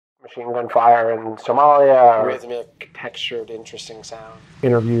machine gun fire in Somalia, rhythmic, textured, interesting sound.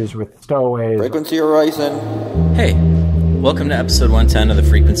 Interviews with stowaways. Frequency Horizon. Hey, welcome to episode 110 of the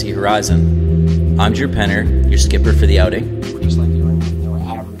Frequency Horizon. I'm Drew Penner, your skipper for the outing. Just like you and me, they were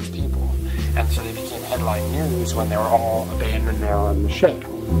average people. And so they became headline news when they were all abandoned there on the ship.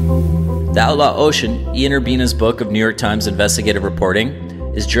 The Outlaw Ocean, Ian Urbina's book of New York Times investigative reporting,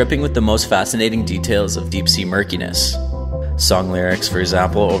 is dripping with the most fascinating details of deep-sea murkiness. Song lyrics, for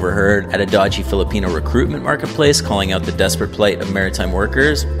example, overheard at a dodgy Filipino recruitment marketplace calling out the desperate plight of maritime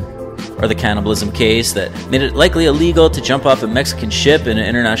workers, or the cannibalism case that made it likely illegal to jump off a Mexican ship in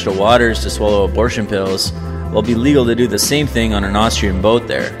international waters to swallow abortion pills, while it'd be legal to do the same thing on an Austrian boat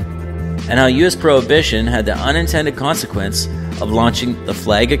there. And how U.S. prohibition had the unintended consequence of launching the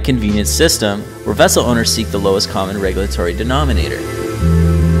flag at convenience system where vessel owners seek the lowest common regulatory denominator.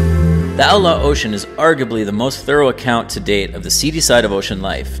 The Outlaw Ocean is arguably the most thorough account to date of the seedy side of ocean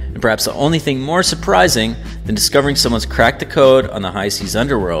life, and perhaps the only thing more surprising than discovering someone's cracked the code on the high seas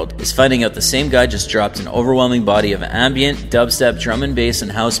underworld is finding out the same guy just dropped an overwhelming body of ambient, dubstep, drum and bass,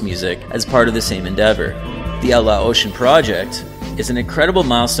 and house music as part of the same endeavor. The Outlaw Ocean Project is an incredible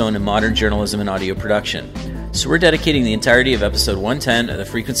milestone in modern journalism and audio production. So we're dedicating the entirety of episode 110 of the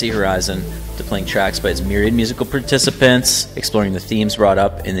Frequency Horizon to playing tracks by its myriad musical participants, exploring the themes brought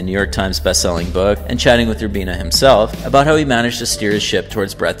up in the New York Times best-selling book, and chatting with Urbina himself about how he managed to steer his ship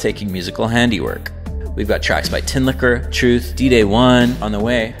towards breathtaking musical handiwork. We've got tracks by Tin Liquor, Truth, DDay 1 on the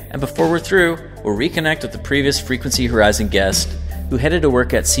way, and before we're through, we'll reconnect with the previous Frequency Horizon guest who headed to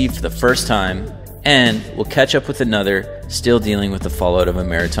work at sea for the first time, and we'll catch up with another still dealing with the fallout of a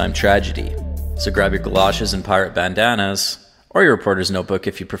maritime tragedy. So grab your galoshes and pirate bandanas, or your reporter's notebook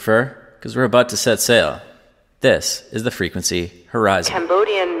if you prefer, because we're about to set sail. This is the Frequency Horizon. A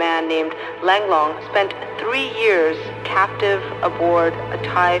Cambodian man named Langlong spent 3 years captive aboard a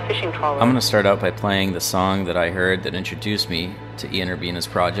Thai fishing trawler. I'm going to start out by playing the song that I heard that introduced me to Ian Urbina's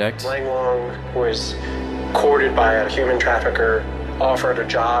project. Langlong was courted by a human trafficker, offered a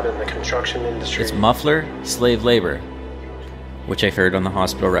job in the construction industry. It's Muffler, Slave Labor, which I heard on the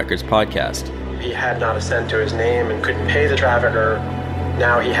Hospital Records podcast. He had not a cent to his name and couldn't pay the trafficker.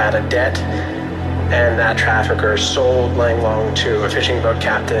 Now he had a debt, and that trafficker sold Langlong to a fishing boat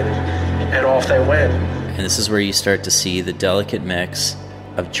captain, and off they went. And this is where you start to see the delicate mix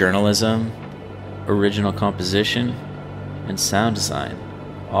of journalism, original composition, and sound design,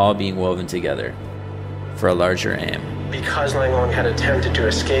 all being woven together for a larger aim. Because Langlong had attempted to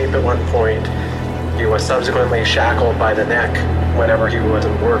escape at one point, he was subsequently shackled by the neck whenever he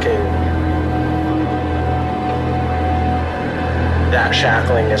wasn't working. That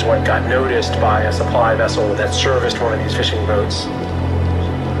shackling is what got noticed by a supply vessel that serviced one of these fishing boats.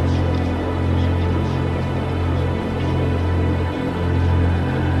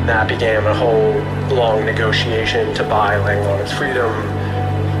 That began a whole long negotiation to buy Langlong's freedom.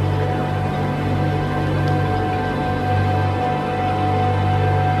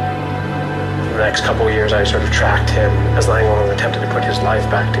 For the next couple of years, I sort of tracked him as Langlong attempted to put his life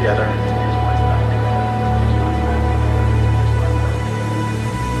back together.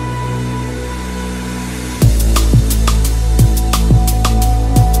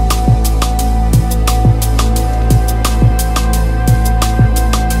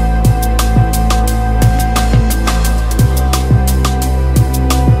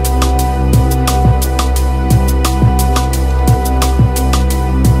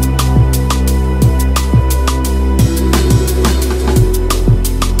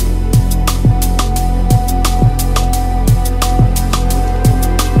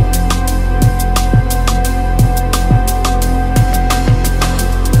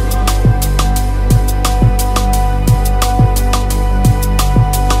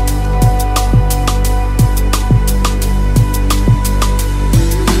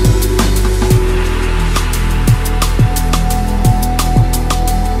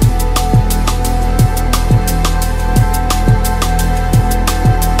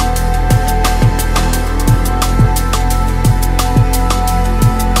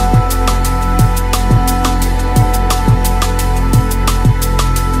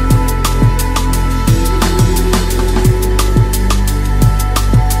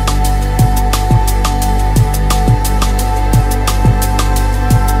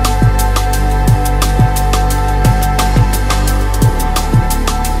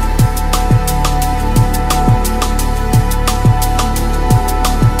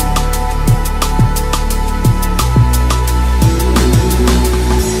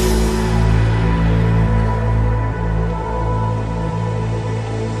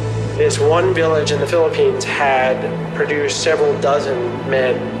 This one village in the Philippines had produced several dozen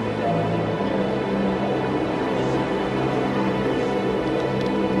men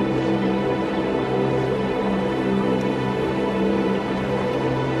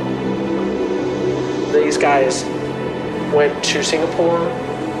guys went to Singapore.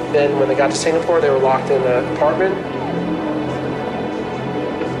 Then when they got to Singapore, they were locked in an apartment.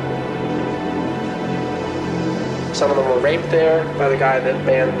 Some of them were raped there by the guy that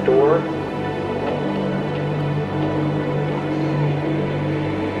manned the door.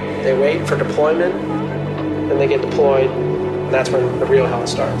 They wait for deployment, then they get deployed, and that's when the real hell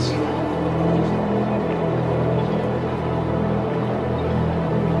starts.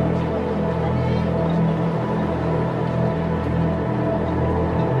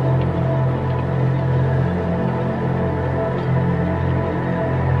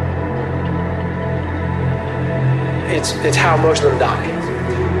 It's how most of them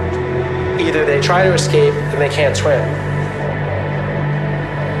die. Either they try to escape and they can't swim,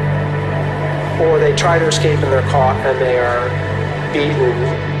 or they try to escape and they're caught and they are beaten.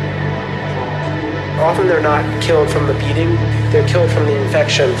 Often they're not killed from the beating, they're killed from the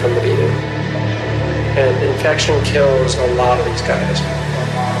infection from the beating. And infection kills a lot of these guys.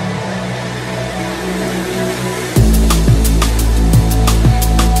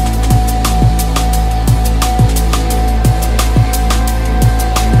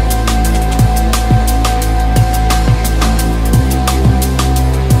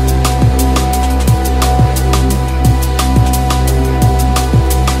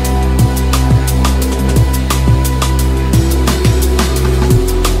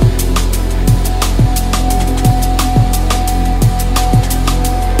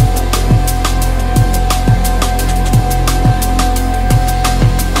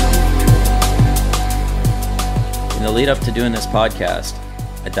 Lead up to doing this podcast,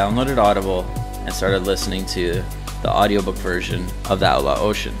 I downloaded Audible and started listening to the audiobook version of the Outlaw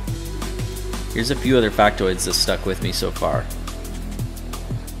Ocean. Here's a few other factoids that stuck with me so far.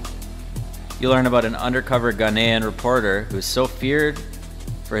 You learn about an undercover Ghanaian reporter who is so feared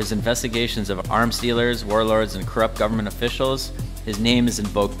for his investigations of arms dealers, warlords, and corrupt government officials, his name is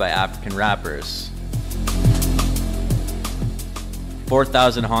invoked by African rappers.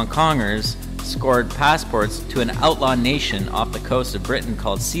 4,000 Hong Kongers scored passports to an outlaw nation off the coast of Britain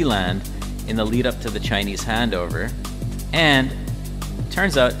called Sealand in the lead up to the Chinese handover. And it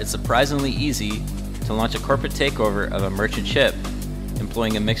turns out it's surprisingly easy to launch a corporate takeover of a merchant ship,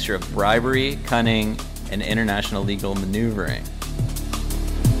 employing a mixture of bribery, cunning, and international legal maneuvering.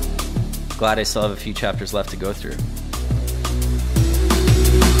 Glad I still have a few chapters left to go through.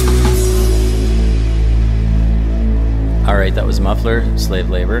 Alright, that was Muffler, Slave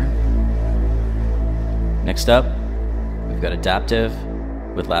Labor. Next up, we've got Adaptiv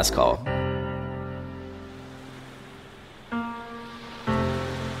with Last Call.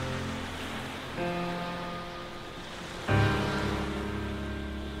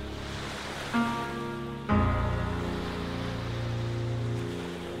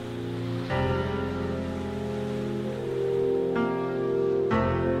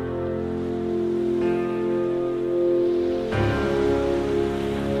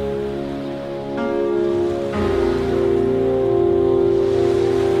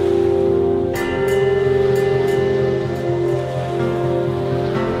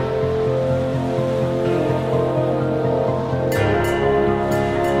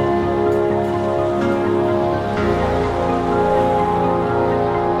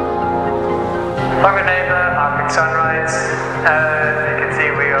 Sunrise, you can see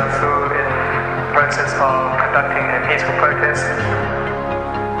we are through in the process of conducting a peaceful protest.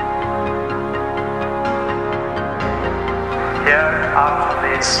 Here, out of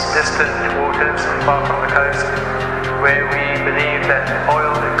these distant waters far from the coast, where we believe that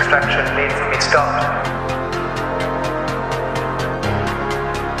oil extraction needs to be stopped.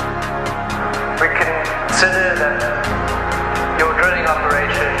 We consider that your drilling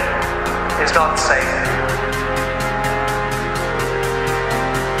operation is not safe.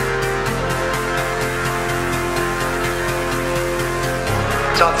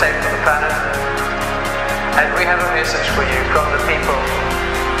 It's not safe for the planet, and we have a message for you from the people,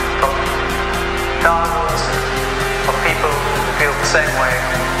 from thousands of people who feel the same way.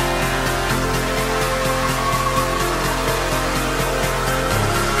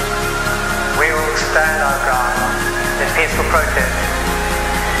 We will stand our ground in peaceful protest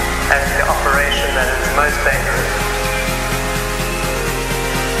as the operation that is most dangerous.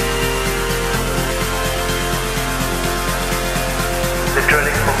 The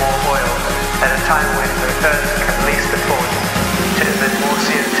drilling for more oil at a time when the Earth can least afford to emit more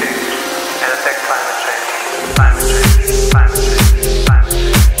CO2 and affect climate change. Climate change. Climate change. Climate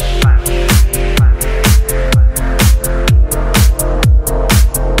change. Climate change. Climate change. 1 million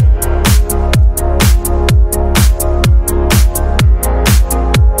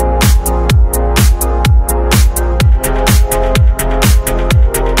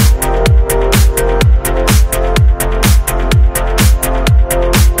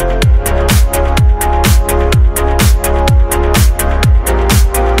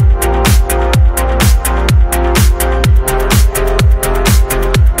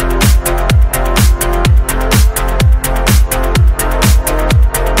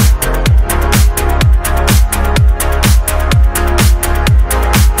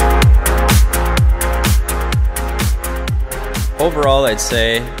I'd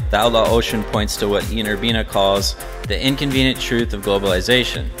say the Outlaw Ocean points to what Ian Urbina calls the inconvenient truth of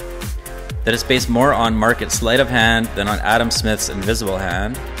globalization, that it's based more on market sleight of hand than on Adam Smith's invisible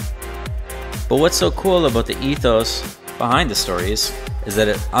hand. But what's so cool about the ethos behind the stories is that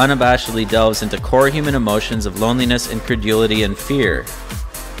it unabashedly delves into core human emotions of loneliness, incredulity, and fear.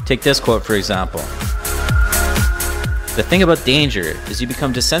 Take this quote for example. "The thing about danger is you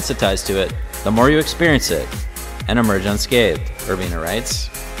become desensitized to it the more you experience it, and emerge unscathed," Urbina writes.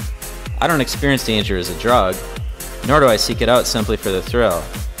 "I don't experience danger as a drug, nor do I seek it out simply for the thrill,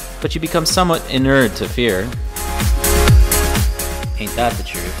 but you become somewhat inured to fear." Ain't that the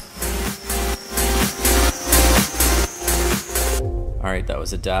truth? Alright, that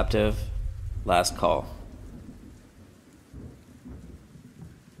was Adaptiv. Last call.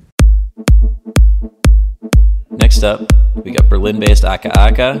 Next up, we got Berlin-based Aka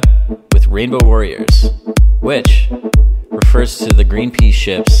Aka with Rainbow Warriors, which refers to the Greenpeace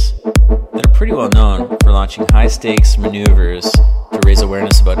ships that are pretty well known for launching high-stakes maneuvers to raise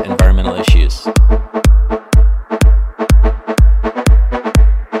awareness about environmental issues.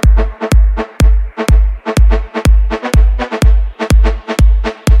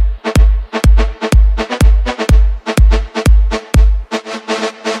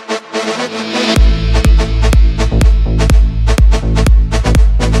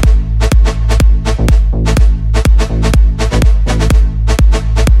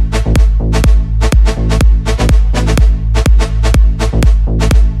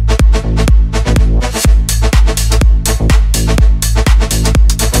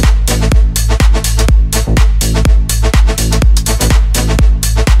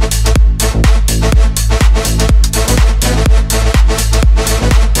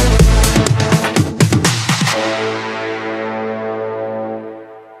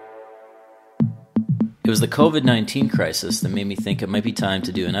 It was the COVID-19 crisis that made me think it might be time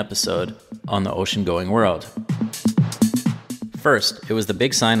to do an episode on the ocean-going world. First, it was the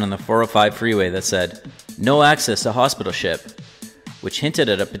big sign on the 405 freeway that said, "No access to hospital ship," which hinted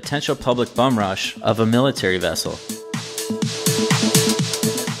at a potential public bum rush of a military vessel.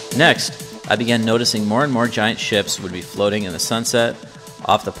 Next, I began noticing more and more giant ships would be floating in the sunset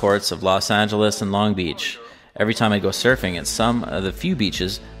off the ports of Los Angeles and Long Beach every time I go surfing at some of the few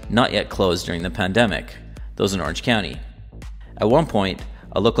beaches not yet closed during the pandemic, those in Orange County. At one point,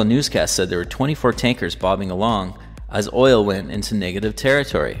 a local newscast said there were 24 tankers bobbing along as oil went into negative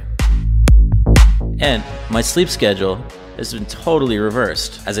territory. And my sleep schedule has been totally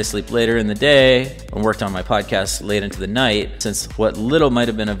reversed, as I sleep later in the day and worked on my podcast late into the night, since what little might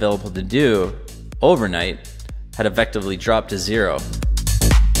have been available to do overnight had effectively dropped to zero.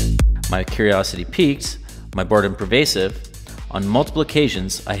 My curiosity peaked, my boredom pervasive. On multiple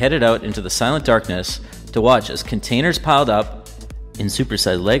occasions, I headed out into the silent darkness to watch as containers piled up in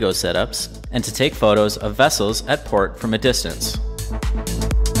supersized Lego setups and to take photos of vessels at port from a distance.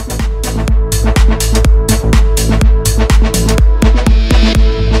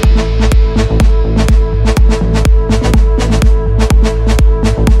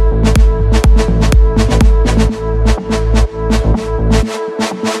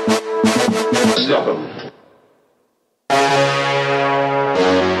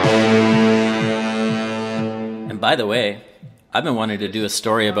 By the way, I've been wanting to do a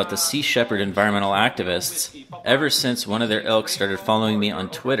story about the Sea Shepherd environmental activists ever since one of their ilk started following me on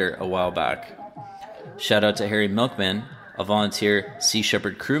Twitter a while back. Shout out to Harry Milkman, a volunteer Sea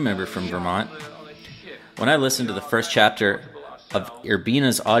Shepherd crew member from Vermont. When I listened to the first chapter of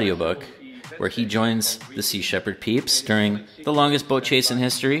Urbina's audiobook, where he joins the Sea Shepherd peeps during the longest boat chase in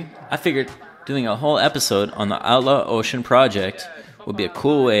history, I figured doing a whole episode on the Outlaw Ocean Project would be a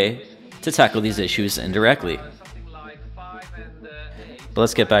cool way to tackle these issues indirectly. But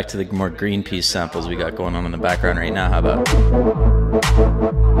let's get back to the more Greenpeace samples we got going on in the background right now. How about?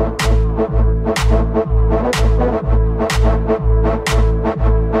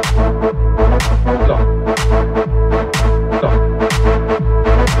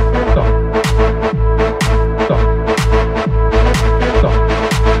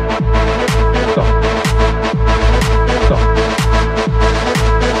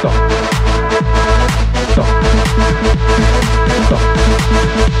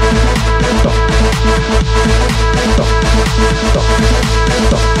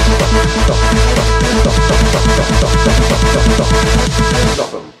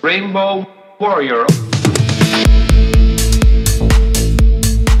 Rainbow Warrior.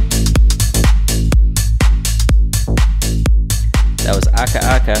 That was Aka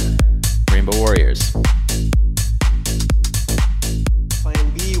Aka, Rainbow Warriors.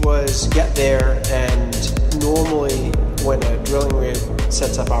 Plan B was get there and normally when a drilling rig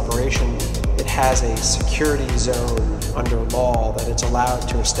sets up operation, it has a security zone under law that it's allowed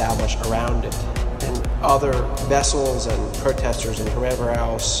to establish around it. And other vessels and protesters and whoever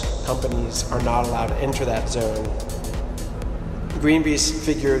else, companies, are not allowed to enter that zone. Greenpeace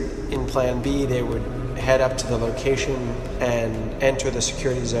figured in Plan B they would head up to the location and enter the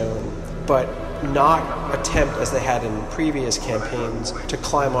security zone, but not attempt, as they had in previous campaigns, to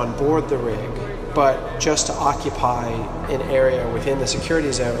climb on board the rig, but just to occupy an area within the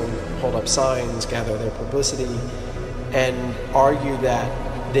security zone, hold up signs, gather their publicity, and argue that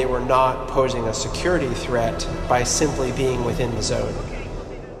they were not posing a security threat by simply being within the zone.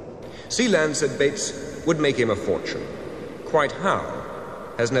 Sealand, said Bates, would make him a fortune. Quite how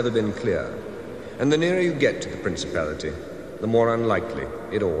has never been clear. And the nearer you get to the Principality, the more unlikely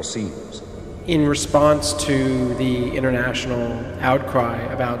it all seems. In response to the international outcry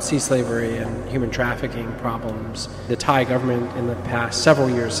about sea slavery and human trafficking problems, the Thai government in the past several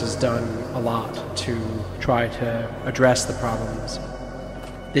years has done a lot to try to address the problems.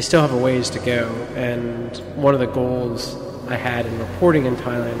 They still have a ways to go, and one of the goals I had in reporting in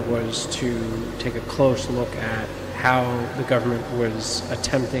Thailand was to take a close look at how the government was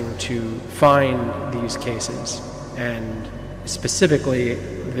attempting to find these cases, and specifically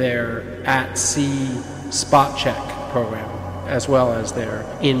their at-sea spot check program, as well as their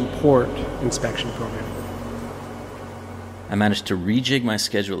in-port inspection program. I managed to rejig my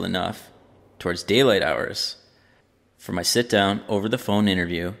schedule enough towards daylight hours for my sit-down over-the-phone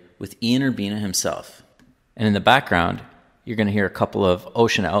interview with Ian Urbina himself. And in the background, you're going to hear a couple of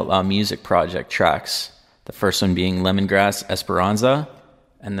Ocean Outlaw Music Project tracks. The first one being Lemongrass Esperanza,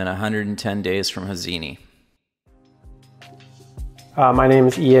 and then 110 Days from Hazini. My name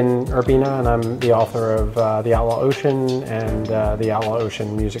is Ian Urbina, and I'm the author of The Outlaw Ocean and the Outlaw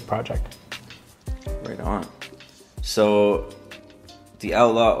Ocean Music Project. Right on. So, The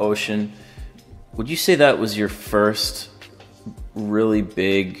Outlaw Ocean, would you say that was your first really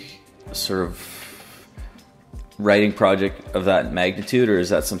big sort of writing project of that magnitude, or is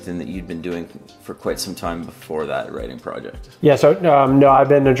that something that you'd been doing for quite some time before that writing project? Yeah, so no, I've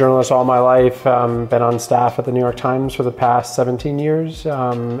been a journalist all my life, been on staff at the New York Times for the past 17 years,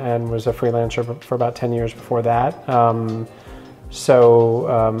 and was a freelancer for about 10 years before that.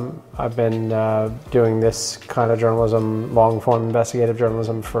 I've been doing this kind of journalism, long-form investigative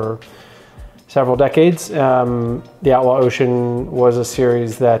journalism, for several decades. The Outlaw Ocean was a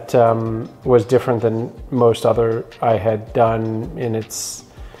series that was different than most other I had done in its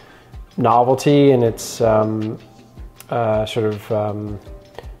novelty, in its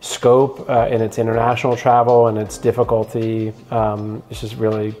scope, in its international travel, and its difficulty. This is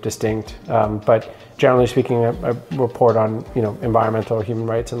really distinct. But generally speaking, a report on environmental, human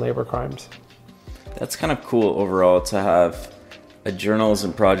rights, and labor crimes. That's kind of cool overall to have a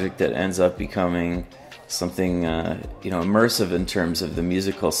journalism project that ends up becoming something immersive in terms of the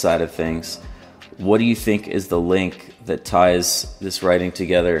musical side of things. What do you think is the link that ties this writing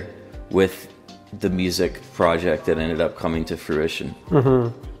together with the music project that ended up coming to fruition? Mm-hmm.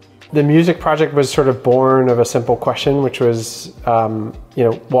 The music project was sort of born of a simple question, which was,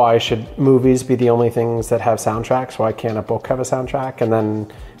 why should movies be the only things that have soundtracks? Why can't a book have a soundtrack? And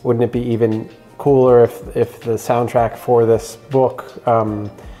then wouldn't it be even cooler if the soundtrack for this book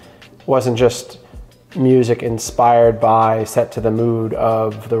wasn't just music inspired by, set to the mood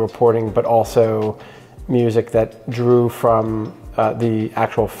of the reporting, but also music that drew from the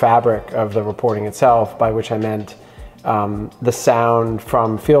actual fabric of the reporting itself, by which I meant the sound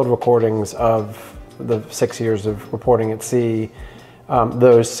from field recordings of the 6 years of reporting at sea.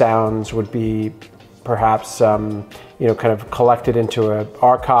 Those sounds would be perhaps kind of collected into an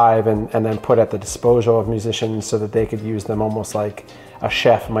archive and then put at the disposal of musicians so that they could use them almost like a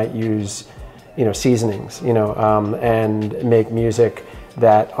chef might use seasonings, and make music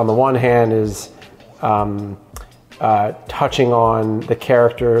that on the one hand is touching on the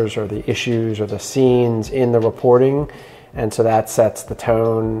characters or the issues or the scenes in the reporting, and so that sets the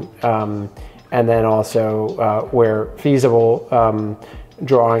tone, and then also where feasible,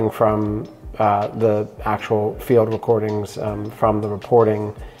 drawing from the actual field recordings from the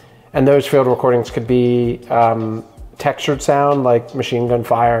reporting. And those field recordings could be textured sound, like machine gun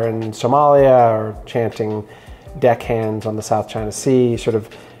fire in Somalia, or chanting deckhands on the South China Sea, sort of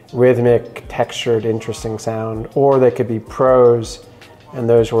rhythmic, textured, interesting sound. Or they could be prose, and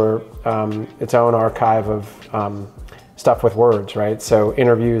those were its own archive of stuff with words, right? So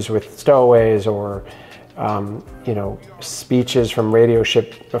interviews with stowaways, or speeches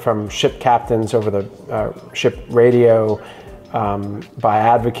from ship captains over the ship radio by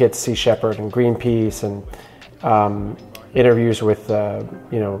advocates, Sea Shepherd and Greenpeace, and interviews with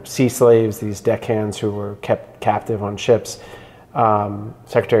sea slaves, these deckhands who were kept captive on ships.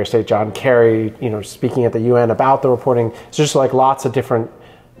 Secretary of State John Kerry, speaking at the UN about the reporting. It's just like lots of different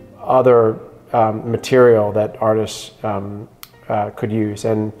other material that artists could use,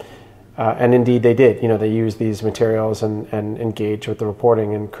 and indeed they did. They used these materials and engaged with the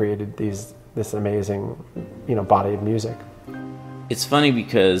reporting and created this amazing body of music. It's funny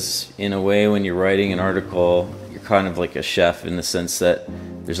because in a way when you're writing an article, you're kind of like a chef in the sense that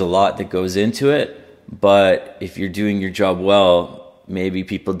there's a lot that goes into it. But if you're doing your job well, maybe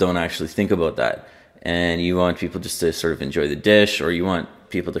people don't actually think about that. And you want people just to sort of enjoy the dish, or you want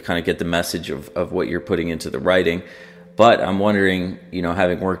people to kind of get the message of what you're putting into the writing. But I'm wondering,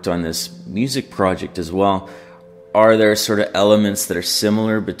 having worked on this music project as well, are there sort of elements that are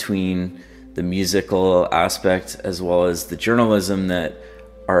similar between the musical aspect as well as the journalism that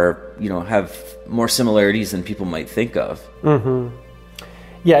are, have more similarities than people might think of? Mm-hmm.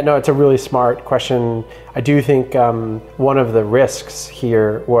 Yeah, no, it's a really smart question. I do think one of the risks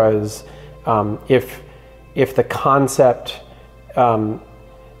here was if the concept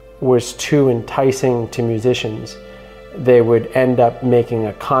was too enticing to musicians, they would end up making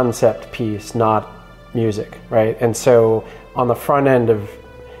a concept piece, not music, right? And so on the front end of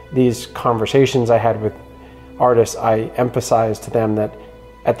these conversations I had with artists, I emphasized to them that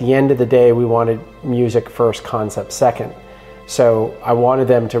at the end of the day, we wanted music first, concept second. So I wanted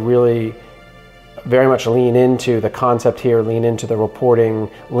them to really very much lean into the concept here, lean into the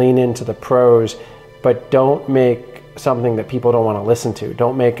reporting, lean into the prose, but don't make something that people don't want to listen to.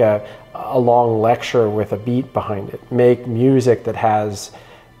 Don't make a long lecture with a beat behind it. Make music that has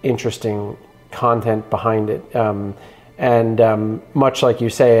interesting content behind it. And much like you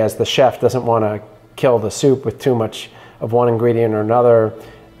say, as the chef doesn't want to kill the soup with too much of one ingredient or another,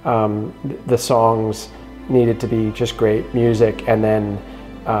 the songs needed to be just great music, and then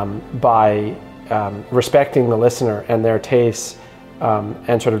by respecting the listener and their tastes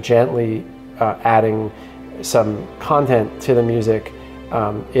and sort of gently adding some content to the music,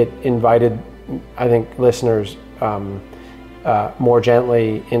 it invited, I think, listeners more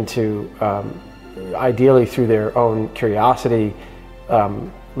gently into, ideally through their own curiosity,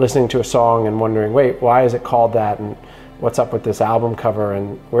 listening to a song and wondering, wait, why is it called that, and what's up with this album cover,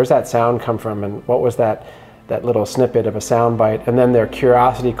 and where's that sound come from, and what was that little snippet of a sound bite? And then their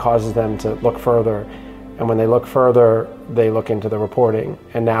curiosity causes them to look further, and when they look further, they look into the reporting,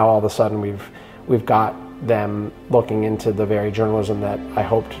 and now all of a sudden we've got them looking into the very journalism that I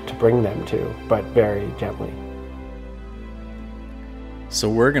hoped to bring them to, but very gently. So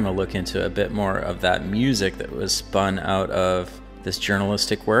we're going to look into a bit more of that music that was spun out of this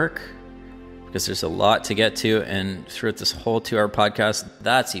journalistic work, because there's a lot to get to, and throughout this whole 2-hour podcast,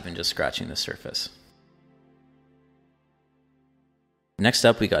 that's even just scratching the surface. Next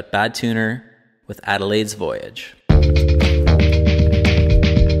up, we got Bad Tuner with Adelaide's Voyage.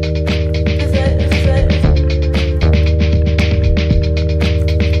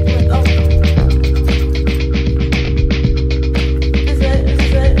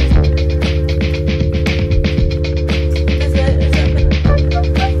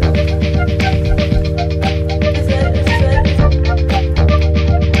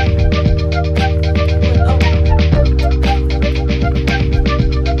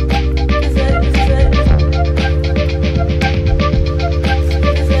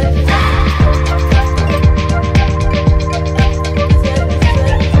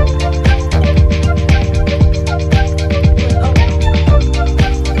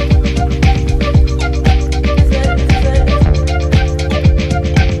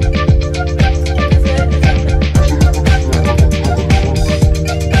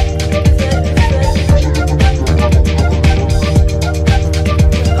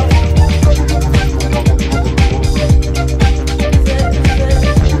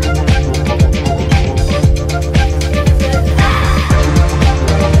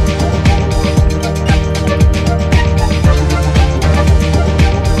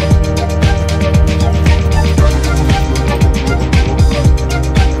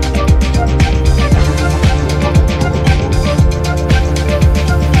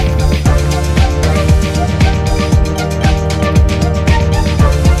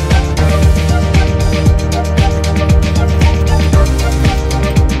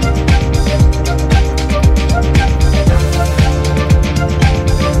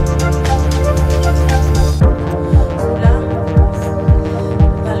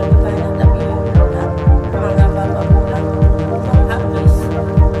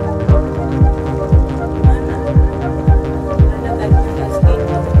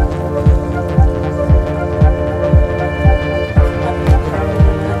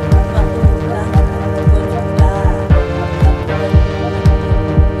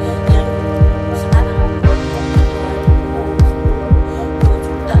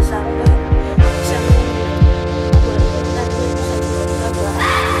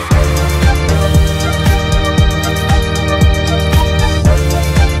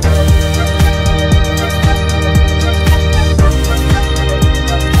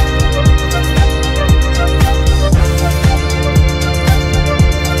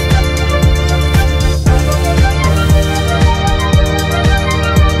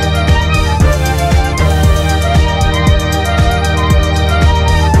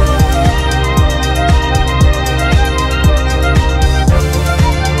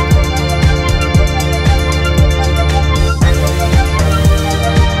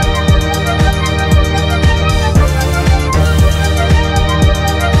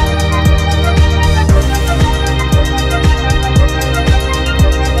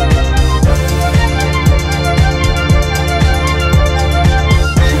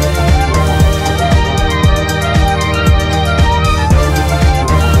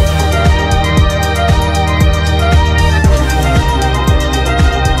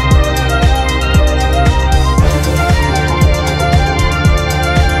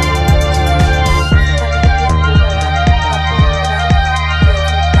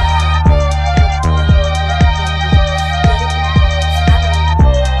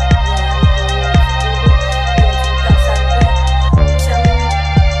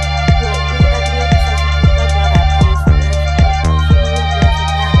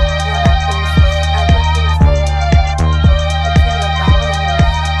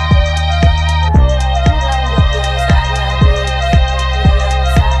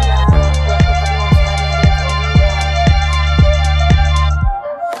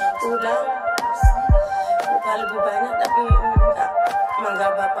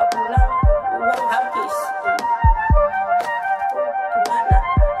 bapak pulang, uang habis. Gimana?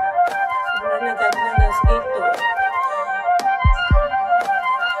 Sebenarnya tadinya nggak segitu.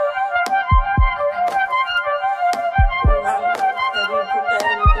 Uang dari Ibu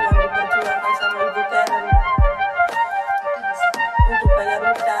Karen itu yang diperjuangkan sama Ibu Karen untuk bayar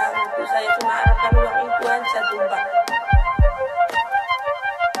utang. Itu saya cuma harapkan uang itu aja tuh, Pak.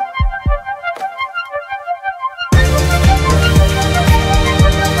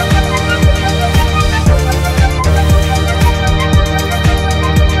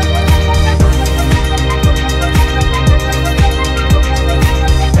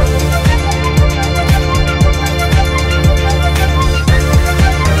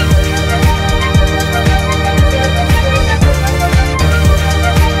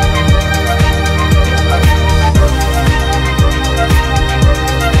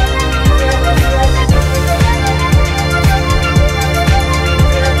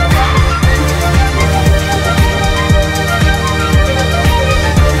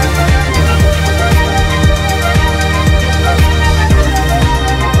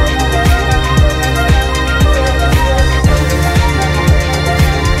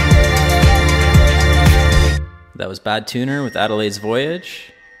 That was Bad Tuner with Adelaide's Voyage.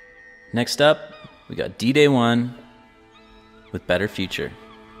 Next up, we got DDay 1 with Better Future.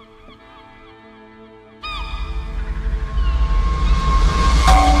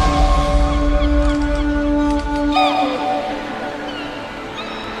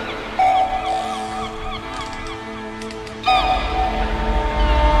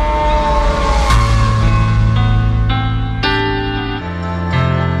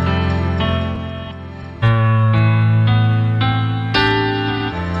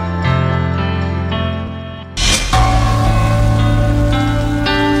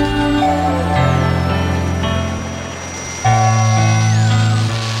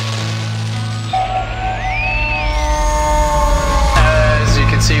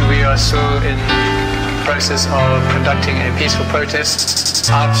 Of conducting a peaceful protest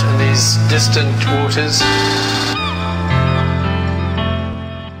out in these distant waters.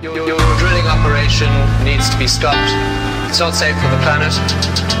 Your drilling operation needs to be stopped. It's not safe for the planet.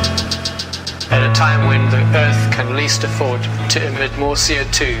 At a time when the Earth can least afford to emit more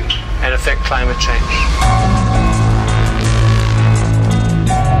CO2 and affect climate change.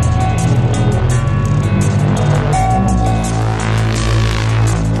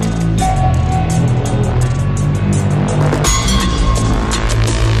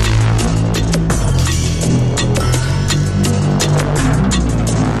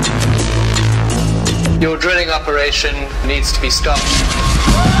 Your drilling operation needs to be stopped.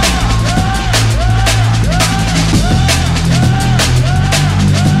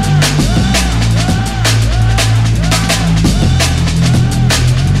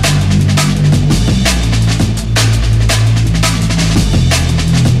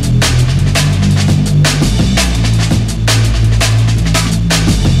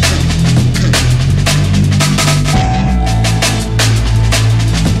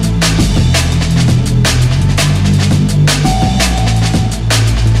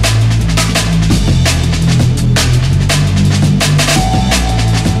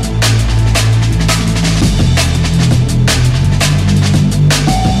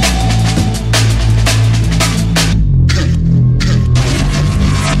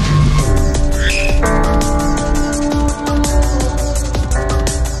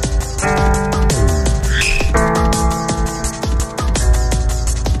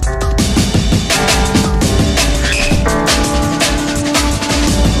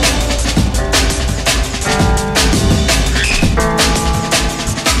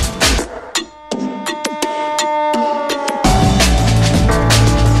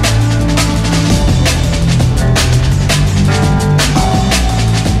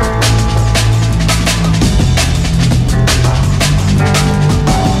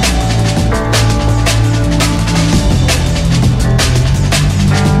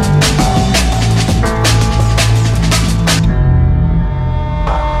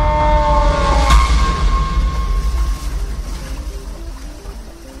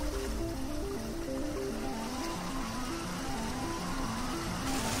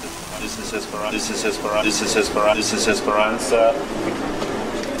 This is Esperanza.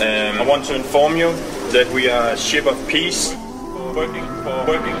 I want to inform you that we are a ship of peace, working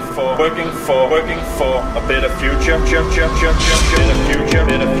for a better future.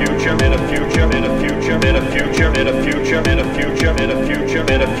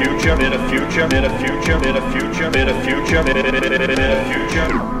 Better future.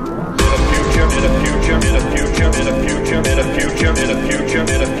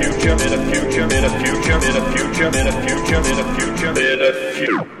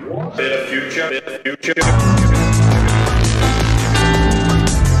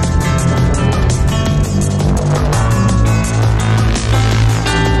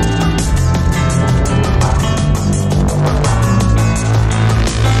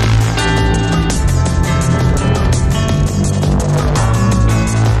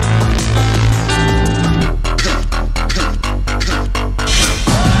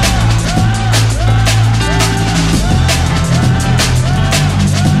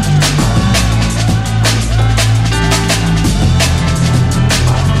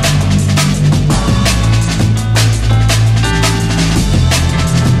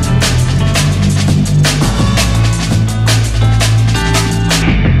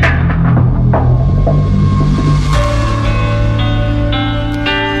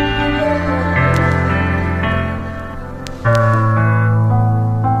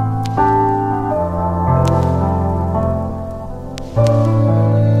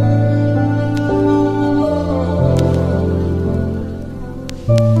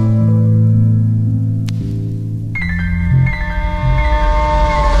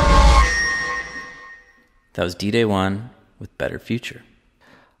 That was DDay 1 with Better Future.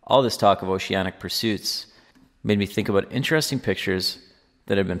 All this talk of oceanic pursuits made me think about interesting pictures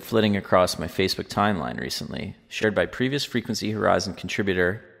that have been flitting across my Facebook timeline recently, shared by previous Frequency Horizon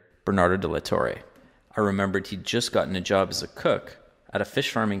contributor Bernardo de la Torre. I remembered he'd just gotten a job as a cook at a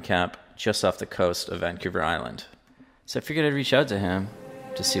fish farming camp just off the coast of Vancouver Island. So I figured I'd reach out to him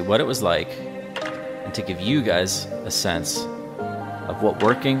to see what it was like and to give you guys a sense of what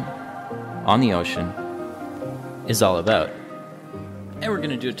working on the ocean is all about. And we're going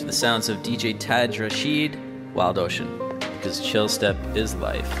to do it to the sounds of DJ Taj Rashid, Wild Ocean, because chill step is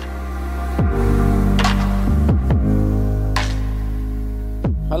life.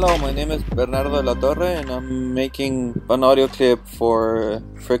 Hello, my name is Bernardo de la Torre and I'm making an audio clip for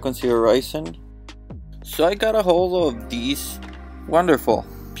Frequency Horizon. So I got a hold of these wonderful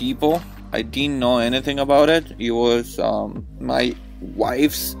people. I didn't know anything about it. It was my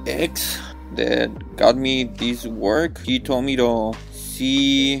wife's ex that got me this work. He told me to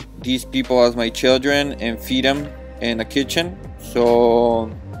see these people as my children and feed them in a kitchen.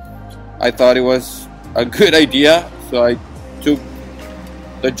 So I thought it was a good idea. So I took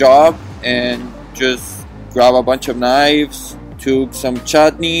the job and just grabbed a bunch of knives, took some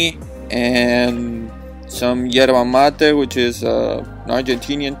chutney and some yerba mate, which is an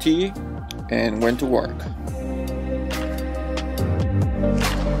Argentinian tea, and went to work.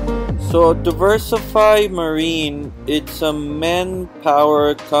 So Diversify Marine, it's a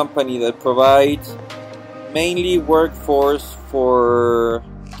manpower company that provides mainly workforce for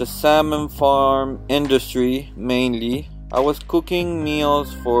the salmon farm industry mainly. I was cooking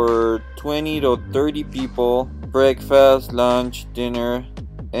meals for 20 to 30 people, breakfast, lunch, dinner,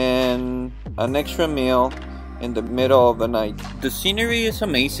 and an extra meal in the middle of the night. The scenery is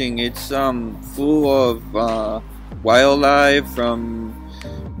amazing. It's full of wildlife, from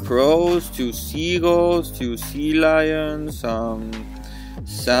crows to seagulls to sea lions,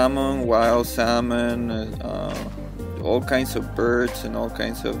 salmon, wild salmon, all kinds of birds and all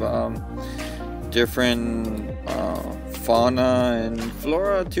kinds of different fauna and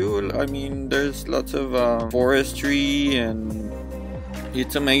flora too. I mean, there's lots of forestry and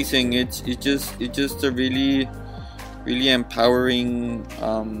it's amazing. It's just a really empowering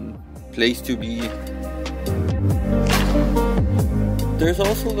place to be. There's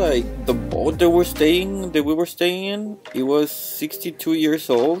also like the boat that we were staying in. It was 62 years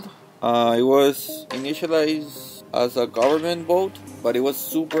old. It was initialized as a government boat, but it was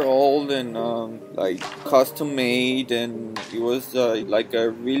super old and like custom made, and it was like a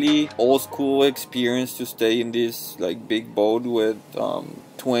really old school experience to stay in this like big boat with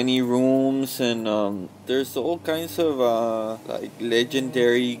 20 rooms, and there's all kinds of like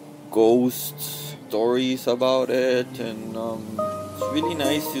legendary ghost stories about it, and it's really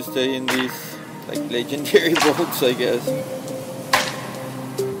nice to stay in these like legendary boats, I guess.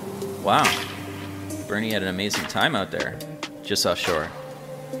 Wow, Bernie had an amazing time out there, just offshore.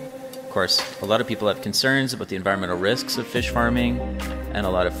 Of course, a lot of people have concerns about the environmental risks of fish farming, and a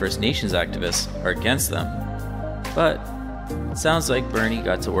lot of First Nations activists are against them. But it sounds like Bernie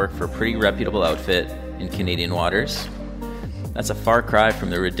got to work for a pretty reputable outfit in Canadian waters. That's a far cry from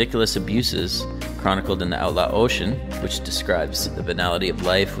the ridiculous abuses chronicled in the Outlaw Ocean, which describes the banality of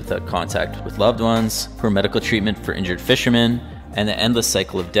life without contact with loved ones, poor medical treatment for injured fishermen, and the endless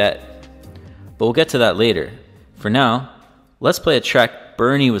cycle of debt. But we'll get to that later. For now, let's play a track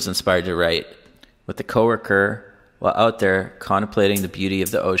Bernie was inspired to write with a coworker while out there contemplating the beauty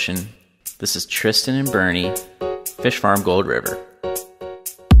of the ocean. This is Tristan and Bernie, Fish Farm Gold River.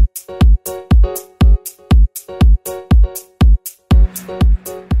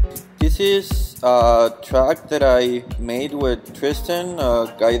 This is a track that I made with Tristan,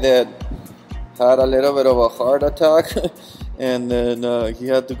 a guy that had a little bit of a heart attack and then he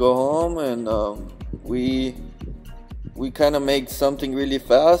had to go home, and we kind of made something really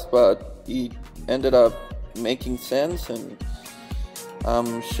fast, but it ended up making sense, and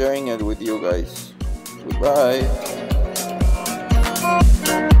I'm sharing it with you guys. Goodbye.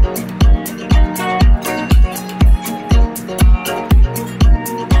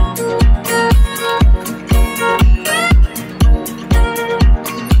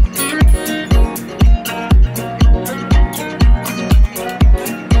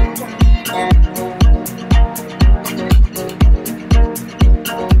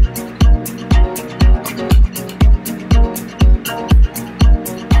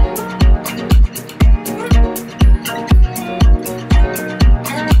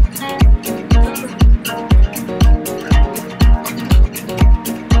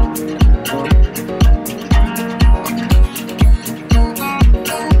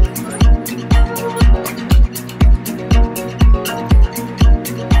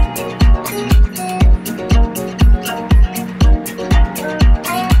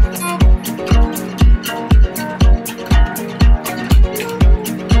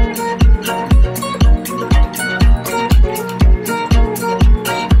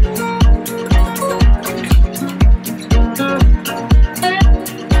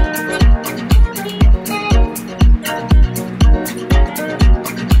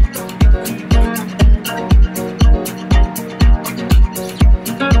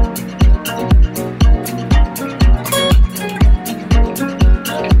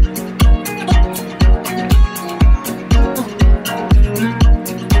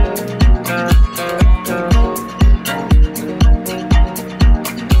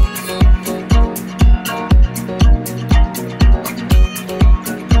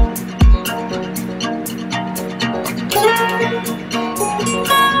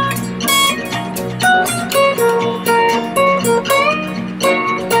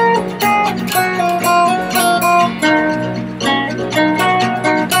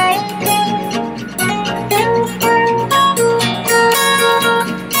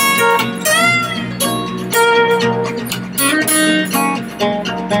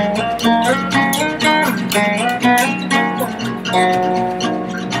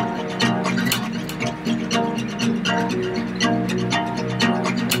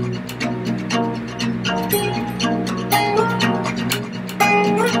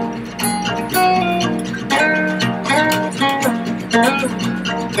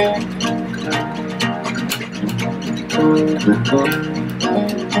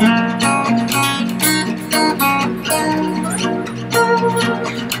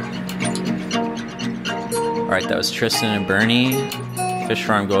 Alright, that was Tristan and Bernie, Fish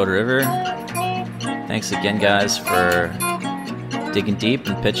Farm Gold River. Thanks again, guys, for digging deep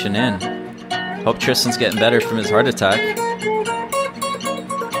and pitching in. Hope Tristan's getting better from his heart attack.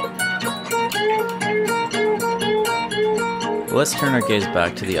 Well, let's turn our gaze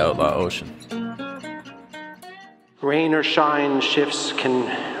back to the Outlaw Ocean. Rain or shine, shifts can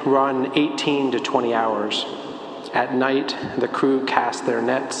run 18 to 20 hours. At night, the crew cast their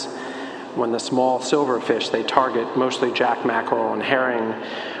nets. When the small silverfish they target, mostly jack mackerel and herring,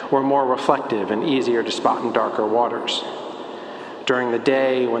 were more reflective and easier to spot in darker waters. During the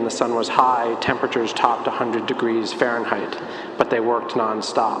day, when the sun was high, temperatures topped 100 degrees Fahrenheit, but they worked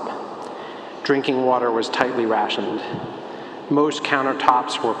non-stop. Drinking water was tightly rationed. Most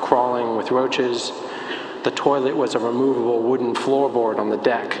countertops were crawling with roaches. The toilet was a removable wooden floorboard on the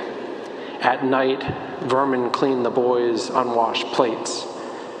deck. At night, vermin cleaned the boys' unwashed plates.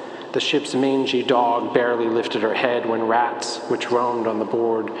 The ship's mangy dog barely lifted her head when rats, which roamed on the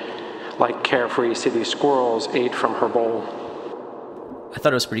board like carefree city squirrels, ate from her bowl. I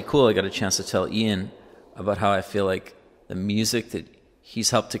thought it was pretty cool. I got a chance to tell Ian about how I feel like the music that he's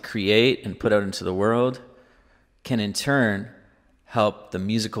helped to create and put out into the world can in turn help the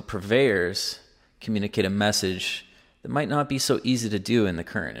musical purveyors communicate a message that might not be so easy to do in the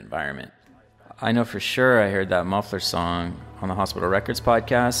current environment. I know for sure I heard that Muffler song on the Hospital Records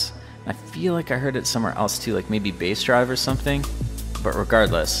podcast. I feel like I heard it somewhere else too, like maybe Bass Drive or something. But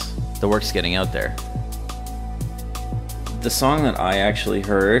regardless, the work's getting out there. The song that I actually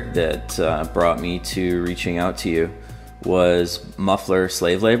heard that brought me to reaching out to you was Muffler,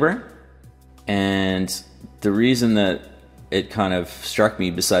 Slave Labor. And the reason that it kind of struck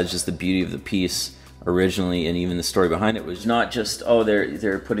me, besides just the beauty of the piece originally and even the story behind it, was not just, oh,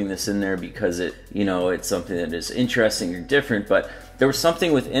 they're putting this in there because it, you know, it's something that is interesting or different, but there was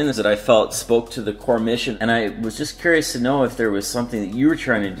something within this that I felt spoke to the core mission. And I was just curious to know if there was something that you were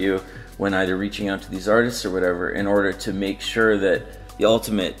trying to do when either reaching out to these artists or whatever, in order to make sure that the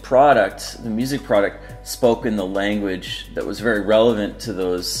ultimate product, the music product, spoke in the language that was very relevant to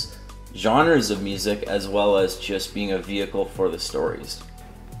those genres of music, as well as just being a vehicle for the stories.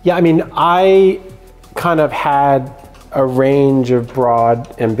 Yeah, I mean, I kind of had a range of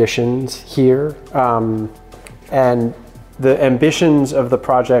broad ambitions here, and the ambitions of the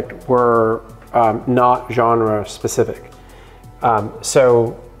project were not genre specific.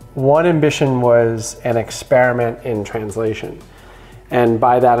 So one ambition was an experiment in translation, and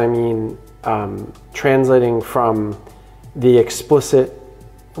by that I mean translating from the explicit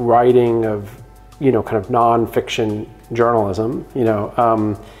writing of, you know, kind of non-fiction journalism, you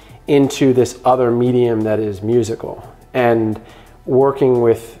know, into this other medium that is musical, and working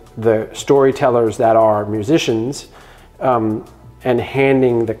with the storytellers that are musicians, and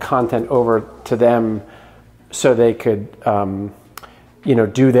handing the content over to them so they could, you know,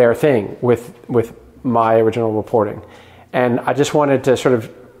 do their thing with my original reporting. And I just wanted to sort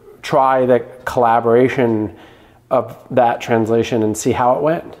of try the collaboration of that translation and see how it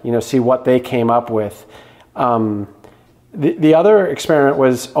went, you know, see what they came up with. The other experiment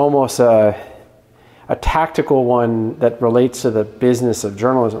was almost a tactical one that relates to the business of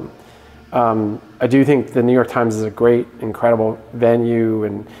journalism. I do think the New York Times is a great, incredible venue,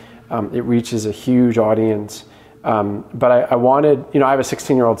 and it reaches a huge audience. But I wanted, you know, I have a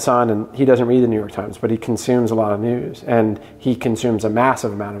 16-year-old son, and he doesn't read the New York Times, but he consumes a lot of news, and he consumes a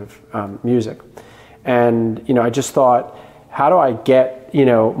massive amount of music. And, you know, I just thought, how do I get, you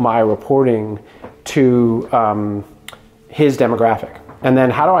know, my reporting to his demographic? And then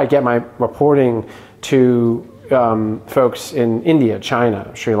how do I get my reporting to folks in India,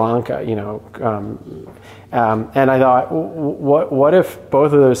 China, Sri Lanka, you know? And I thought, what if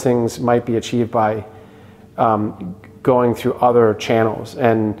both of those things might be achieved by going through other channels?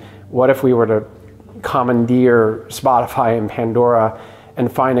 And what if we were to commandeer Spotify and Pandora and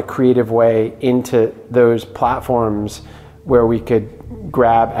find a creative way into those platforms where we could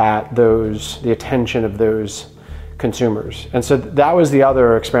grab at the attention of those consumers? And so that was the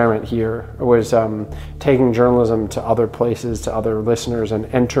other experiment here, was taking journalism to other places, to other listeners, and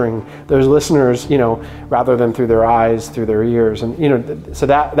entering those listeners, you know, rather than through their eyes, through their ears. And, you know, so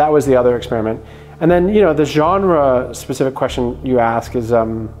that was the other experiment. And then, you know, the genre specific question you ask is,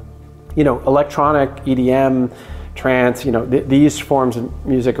 you know, electronic, EDM, trance, you know, these forms of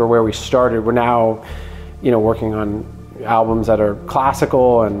music are where we started. We're now, you know, working on albums that are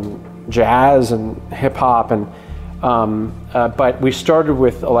classical and jazz and hip hop, and but we started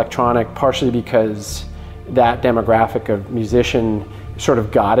with electronic partially because that demographic of musician sort of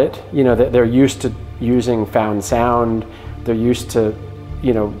got it. You know, they're used to using found sound. They're used to,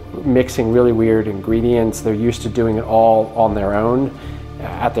 you know, mixing really weird ingredients. They're used to doing it all on their own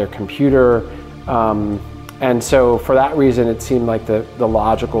at their computer. And so for that reason, it seemed like the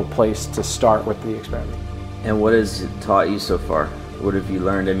logical place to start with the experiment. And what has it taught you so far? What have you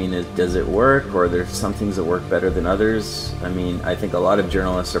learned? I mean, does it work, or are there some things that work better than others? I mean, I think a lot of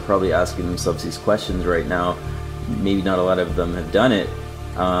journalists are probably asking themselves these questions right now. Maybe not a lot of them have done it.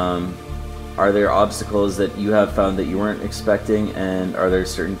 Are there obstacles that you have found that you weren't expecting, and are there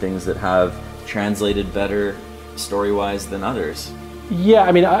certain things that have translated better story-wise than others? Yeah,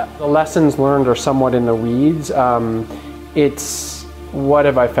 I mean, the lessons learned are somewhat in the weeds. It's, what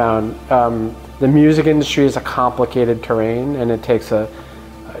have I found? The music industry is a complicated terrain, and it takes a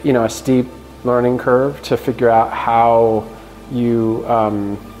steep learning curve to figure out how you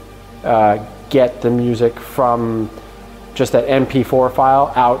get the music from just that MP4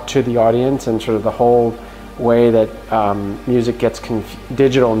 file out to the audience, and sort of the whole way that music gets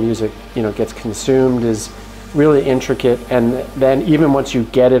digital music, you know, gets consumed is really intricate. And then even once you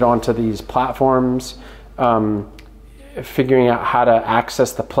get it onto these platforms, figuring out how to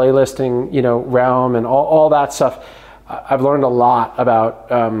access the playlisting, you know, realm and all that stuff, I've learned a lot about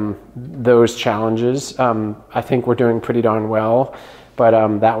those challenges. I think we're doing pretty darn well,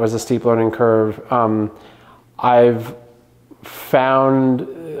 but that was a steep learning curve. I've found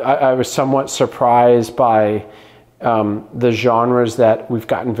I was somewhat surprised by the genres that we've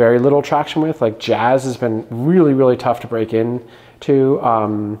gotten very little traction with. Like jazz has been really, really tough to break into,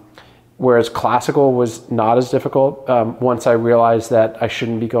 whereas classical was not as difficult. Once I realized that I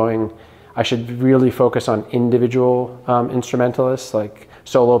should really focus on individual instrumentalists, like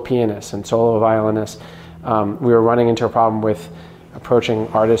solo pianists and solo violinists. we were running into a problem with approaching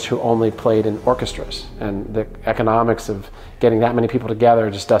artists who only played in orchestras, and the economics of getting that many people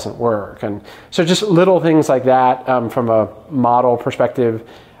together just doesn't work. And so just little things like that from a model perspective.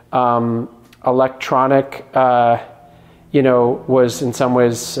 Electronic, was in some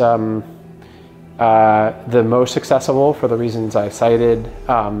ways the most accessible for the reasons I cited.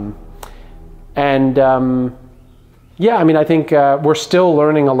 I think we're still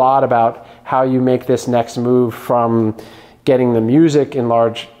learning a lot about how you make this next move from getting the music in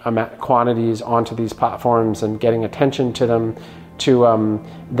large quantities onto these platforms and getting attention to them, to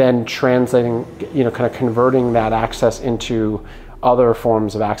then translating, kind of converting that access into other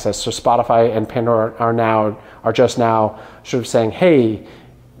forms of access. So Spotify and Pandora are just now sort of saying, hey,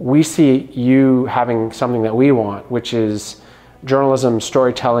 we see you having something that we want, which is journalism,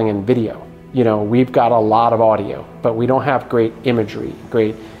 storytelling, and video. We've got a lot of audio, but we don't have great imagery,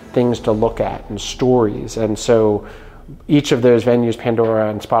 great things to look at, and stories. And so each of those venues, Pandora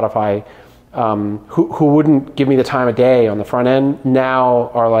and Spotify, who wouldn't give me the time of day on the front end, now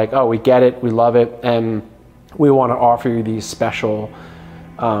are like, oh, we get it, we love it, and we want to offer you these special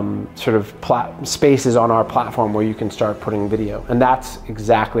sort of spaces on our platform where you can start putting video. And that's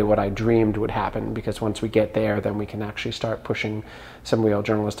exactly what I dreamed would happen, because once we get there, then we can actually start pushing some real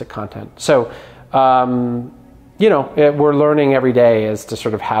journalistic content. So, we're learning every day as to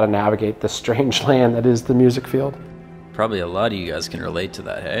sort of how to navigate the strange land that is the music field. Probably a lot of you guys can relate to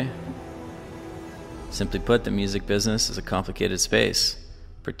that, hey? Simply put, the music business is a complicated space,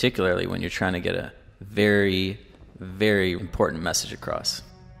 particularly when you're trying to get a very, very important message across.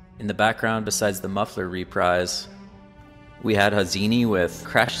 In the background, besides the Muffler reprise, we had Hazini with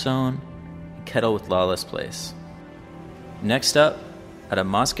Crash Zone and Kettle with Lawless Place. Next up, out of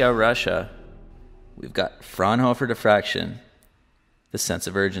Moscow, Russia, we've got Fraunhofer Diffraction, The Sense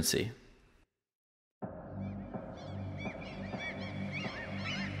of Urgency.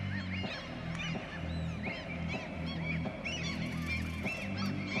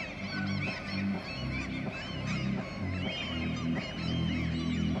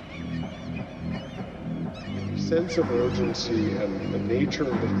 Sense of urgency and the nature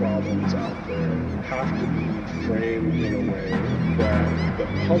of the problems out there have to be framed in a way that the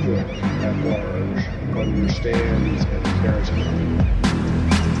public at large understands and cares about.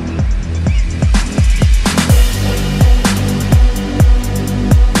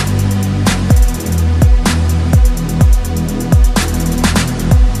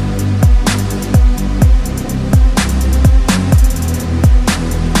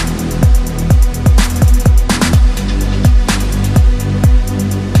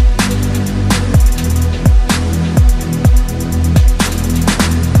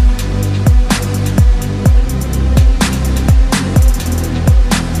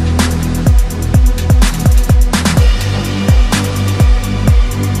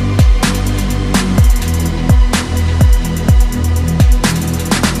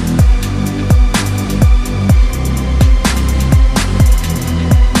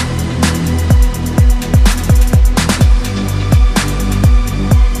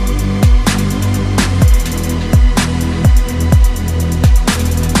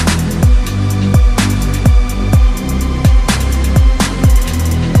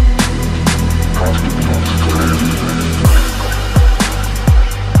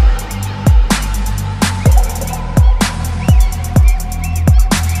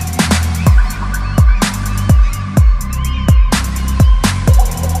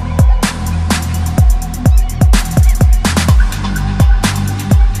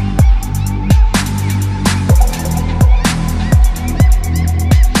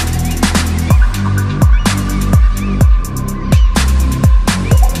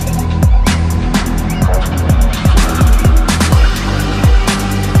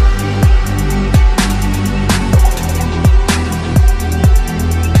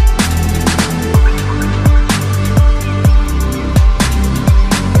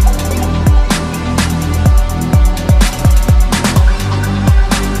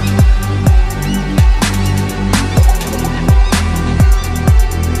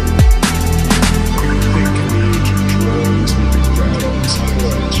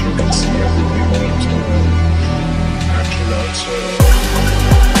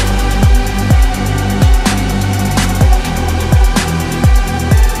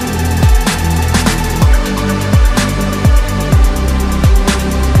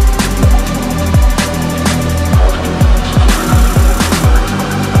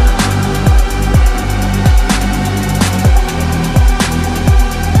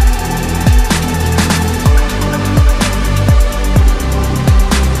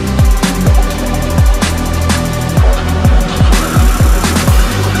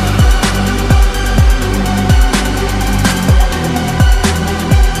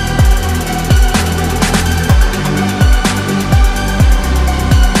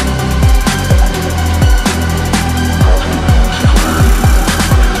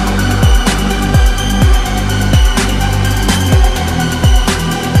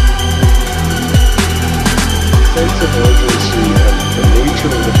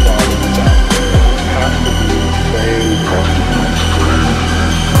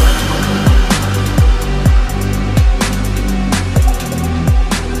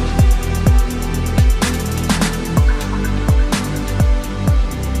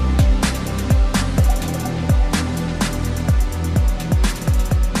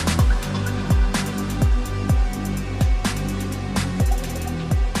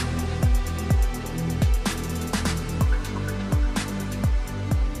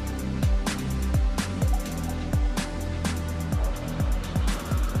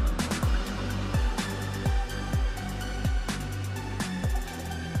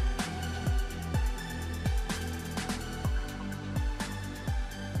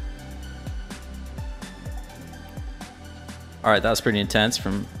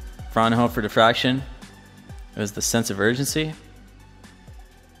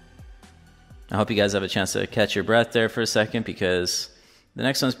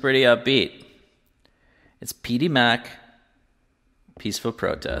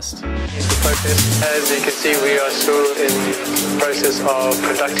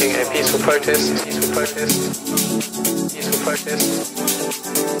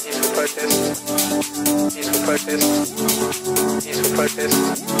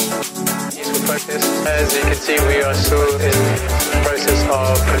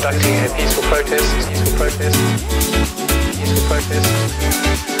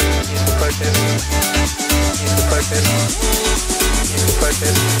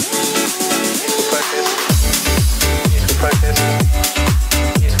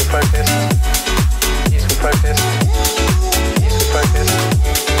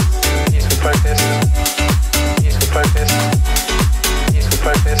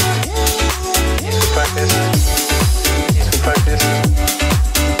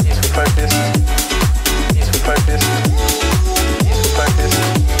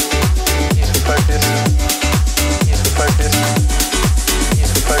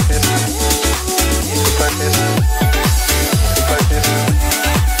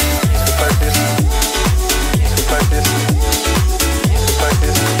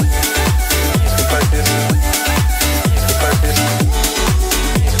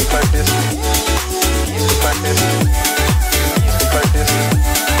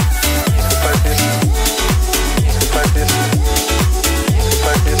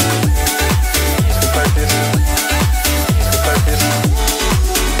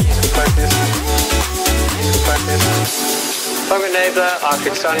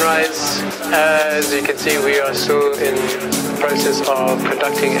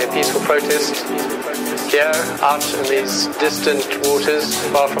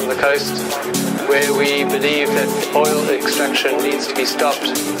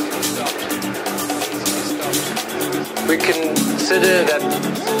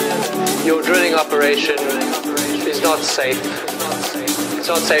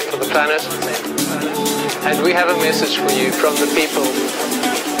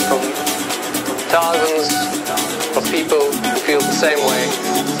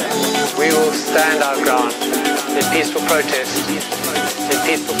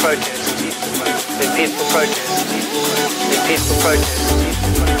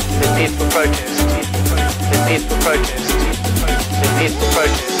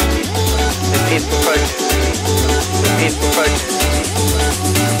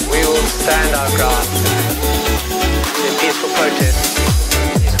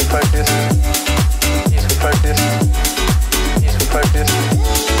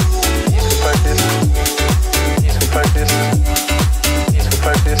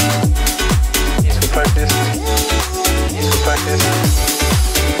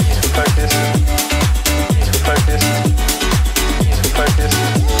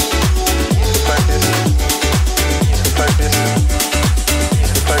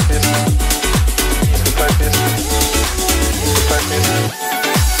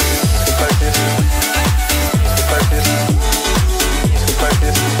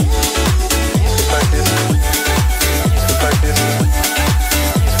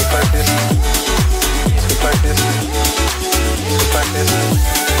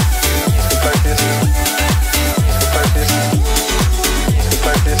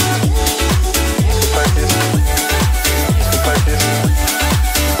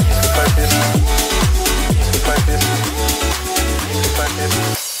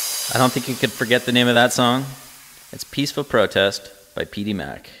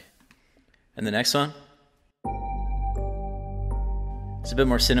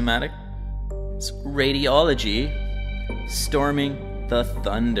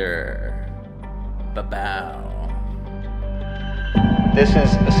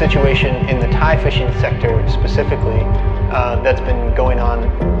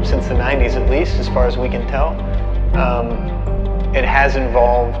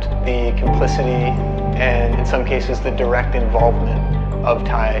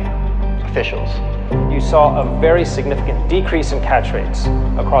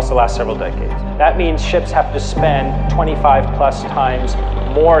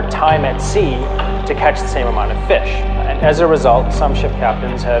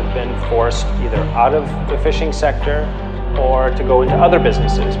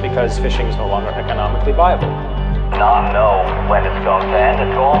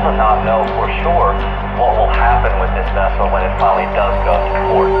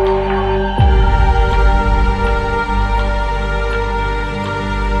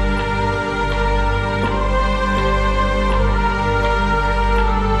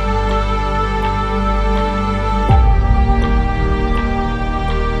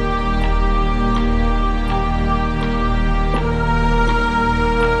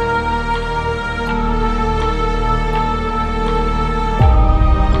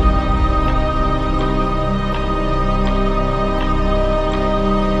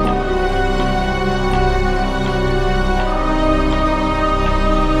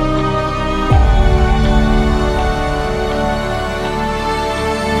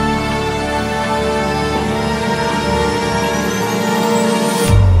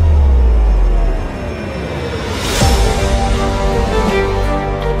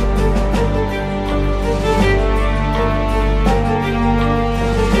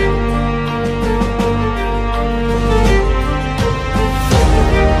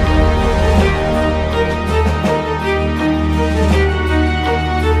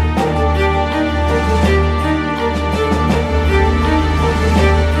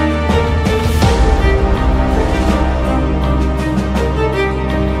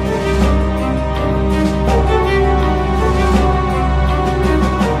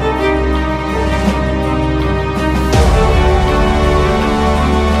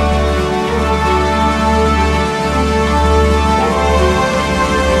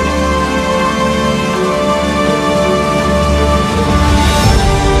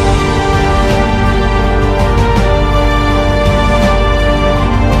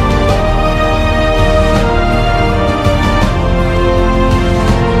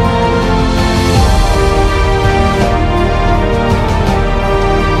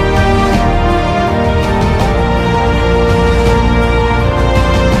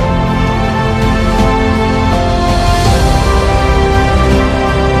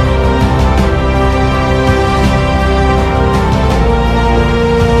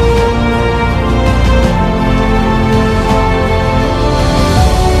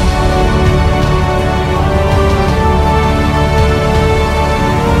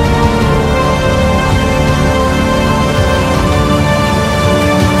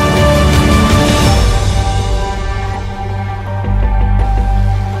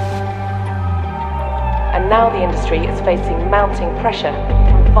 now the industry is facing mounting pressure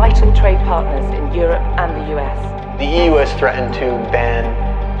from vital trade partners in Europe and the US. The EU has threatened to ban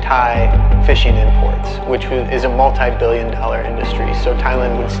Thai fishing imports, which is a multi-billion-dollar industry, so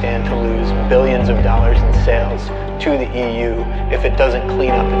Thailand would stand to lose billions of dollars in sales to the EU if it doesn't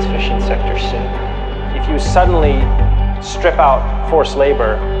clean up its fishing sector soon. If you suddenly strip out forced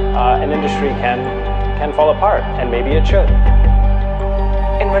labor, an industry can fall apart, and maybe it should.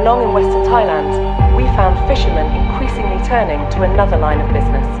 In Ranong in Western Thailand, we found fishermen increasingly turning to another line of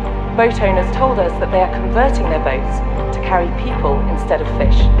business. Boat owners told us that they are converting their boats to carry people instead of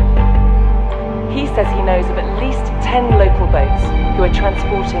fish. He says he knows of at least 10 local boats who are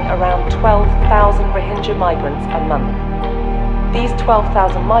transporting around 12,000 Rohingya migrants a month. These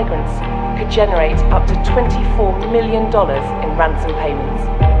 12,000 migrants could generate up to $24 million in ransom payments.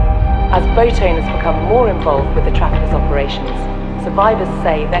 As boat owners become more involved with the traffickers' operations, survivors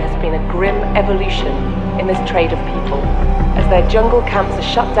say there has been a grim evolution in this trade of people. As their jungle camps are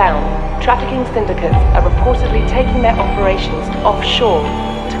shut down, trafficking syndicates are reportedly taking their operations offshore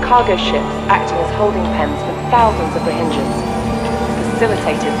to cargo ships acting as holding pens for thousands of Rohingyas,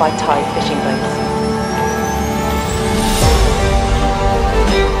 facilitated by Thai fishing boats.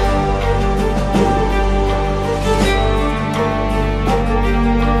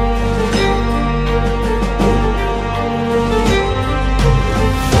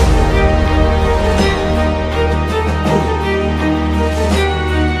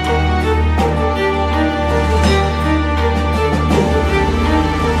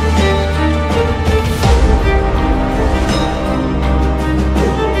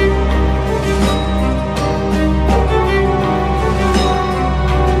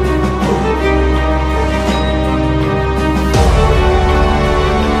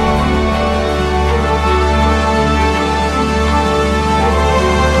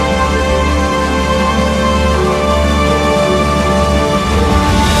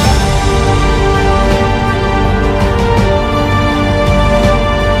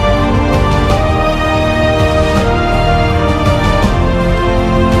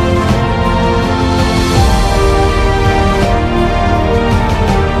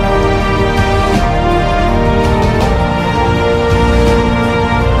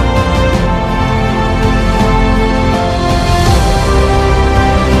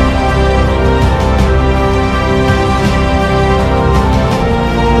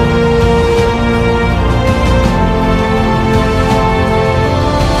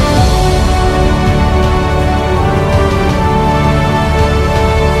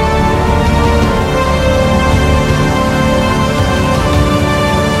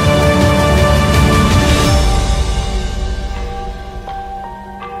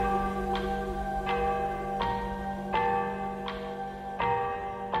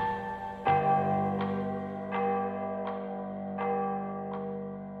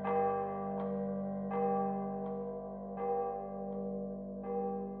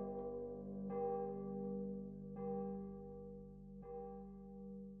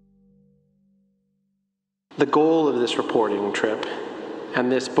 The goal of this reporting trip,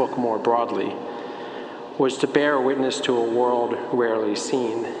 and this book more broadly, was to bear witness to a world rarely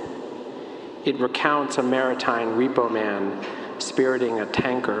seen. It recounts a maritime repo man spiriting a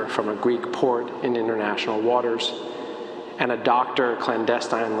tanker from a Greek port in international waters, and a doctor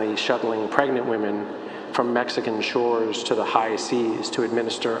clandestinely shuttling pregnant women from Mexican shores to the high seas to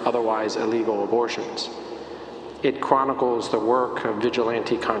administer otherwise illegal abortions. It chronicles the work of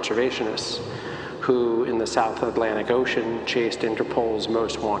vigilante conservationists who, in the South Atlantic Ocean, chased Interpol's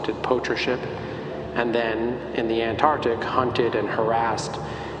most wanted poacher ship, and then, in the Antarctic, hunted and harassed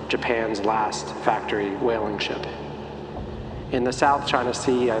Japan's last factory whaling ship. In the South China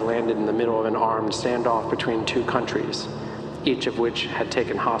Sea, I landed in the middle of an armed standoff between two countries, each of which had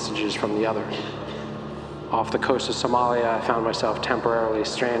taken hostages from the other. Off the coast of Somalia, I found myself temporarily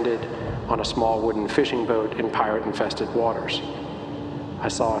stranded on a small wooden fishing boat in pirate-infested waters. I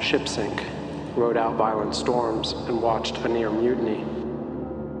saw a ship sink, rode out violent storms, and watched a near mutiny.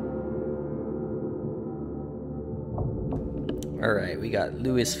 All right, we got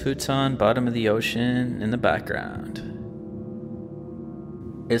Louis Vuitton, Bottom of the Ocean in the background.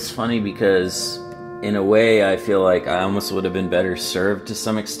 It's funny because, in a way, I feel like I almost would have been better served to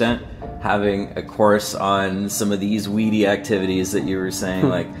some extent having a course on some of these weedy activities that you were saying,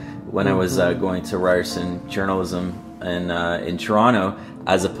 like when I was going to Ryerson Journalism in Toronto,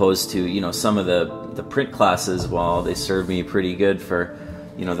 as opposed to, you know, some of the print classes. While they served me pretty good for,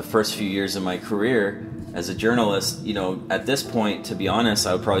 you know, the first few years of my career as a journalist, you know, at this point, to be honest,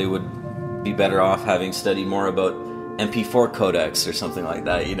 I probably would be better off having studied more about MP4 codecs or something like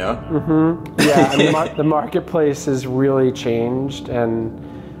that, you know? Yeah, I mean, the marketplace has really changed, and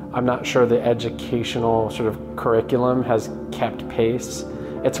I'm not sure the educational sort of curriculum has kept pace.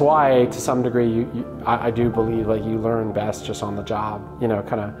 It's why, to some degree, I do believe like you learn best just on the job, you know,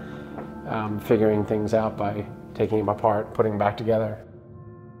 kind of figuring things out by taking them apart, putting them back together.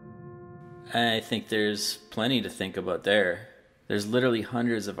 I think there's plenty to think about there. There's literally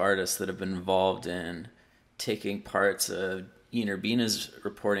hundreds of artists that have been involved in taking parts of Ian Urbina's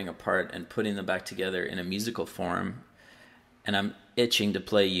reporting apart and putting them back together in a musical form. And I'm itching to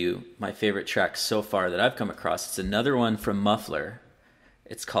play you my favorite track so far that I've come across. It's another one from Muffler.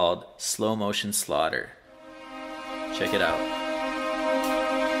 It's called Slow Motion Slaughter. Check it out.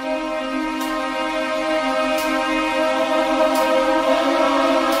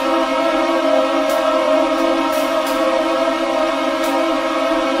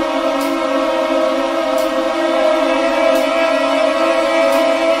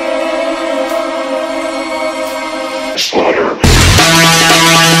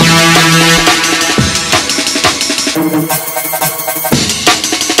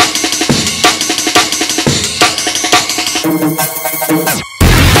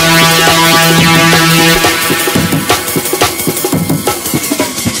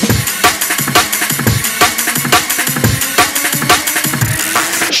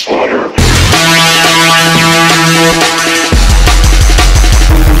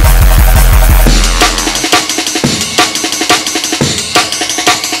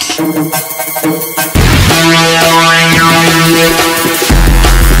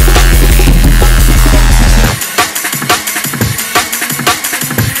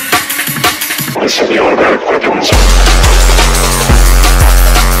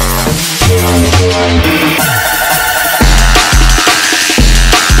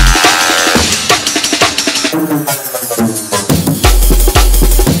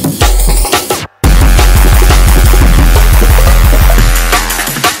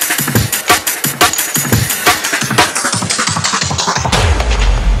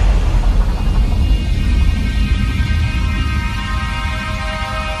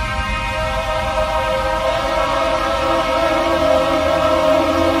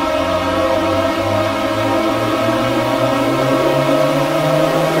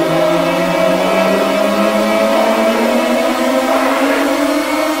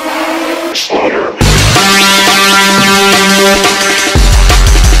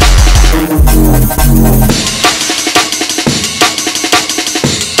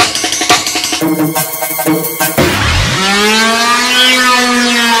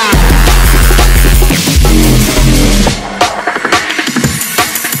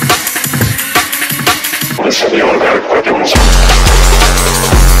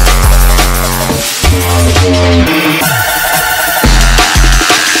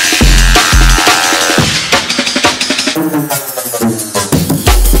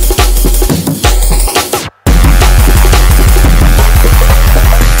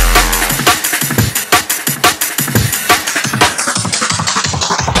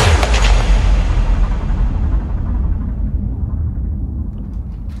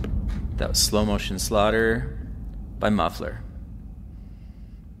 That was Slow Motion Slaughter by Muffler.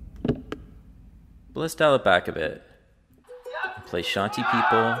 But let's dial it back a bit. Play Shanty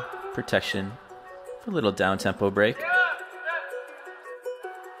People, Protection, for a little down-tempo break. Oh!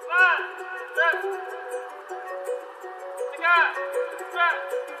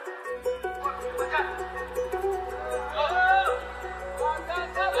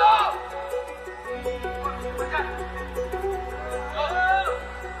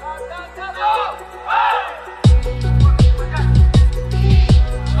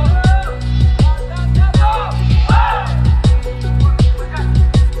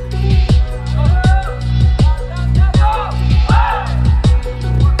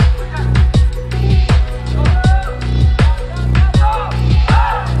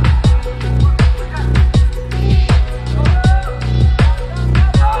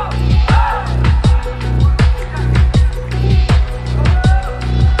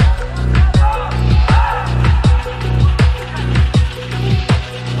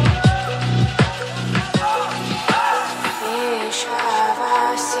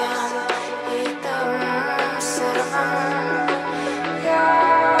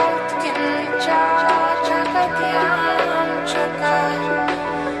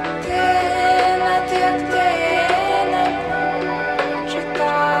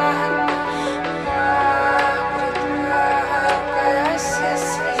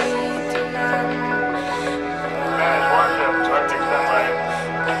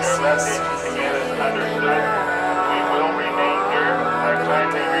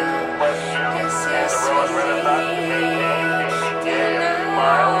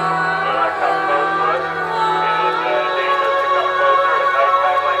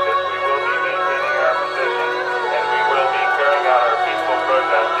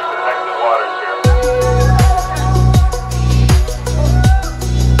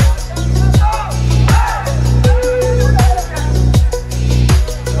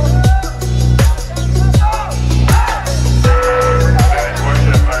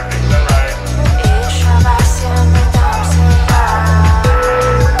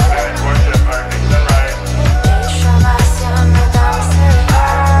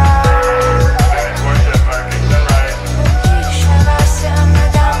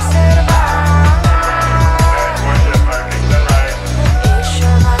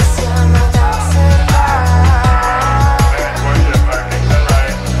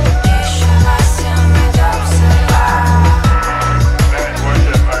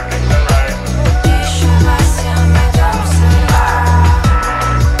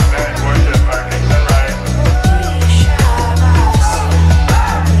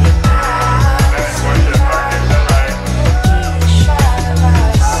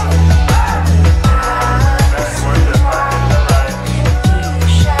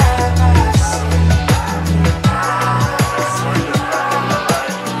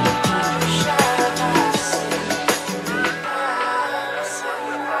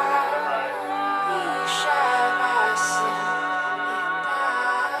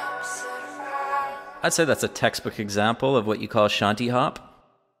 I'd say that's a textbook example of what you call shanty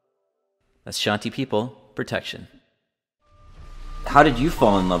hop. That's shanty people protection. How did you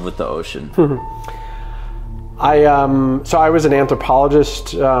fall in love with the ocean? So I was an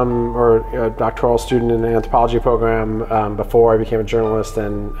anthropologist or a doctoral student in an anthropology program before I became a journalist,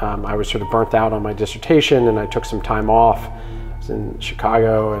 and I was sort of burnt out on my dissertation, and I took some time off. I was in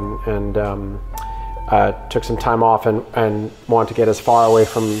Chicago and took some time off and wanted to get as far away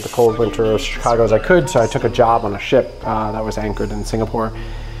from the cold winter of Chicago as I could, so I took a job on a ship that was anchored in Singapore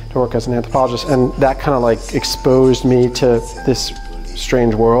to work as an anthropologist, and that kind of like exposed me to this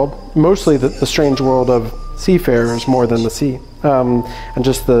strange world, mostly the strange world of seafarers more than the sea, and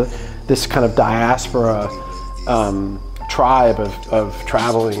just this kind of diaspora tribe of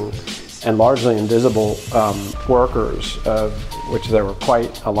traveling and largely invisible workers, of which there were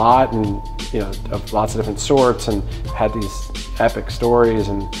quite a lot, and of lots of different sorts, and had these epic stories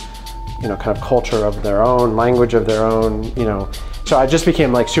and kind of culture of their own, language of their own, So I just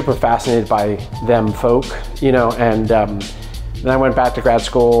became like super fascinated by them folk, and then I went back to grad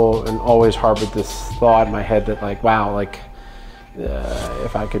school and always harbored this thought in my head that like, wow, like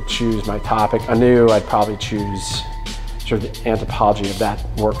if I could choose my topic anew, I'd probably choose sort of the anthropology of that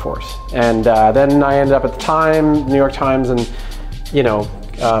workforce. And then I ended up at the Time, New York Times, and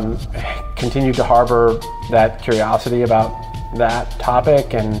continued to harbor that curiosity about that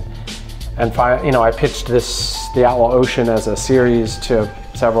topic, and I pitched the Outlaw Ocean as a series to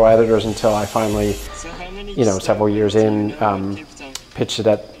several editors until I finally, several years in, pitched it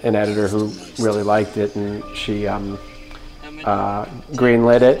at an editor who really liked it, and she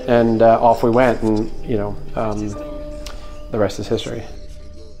greenlit it, and off we went, and the rest is history.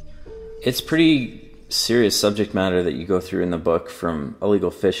 It's pretty serious subject matter that you go through in the book, from illegal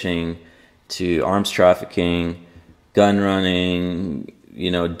fishing to arms trafficking, gun running,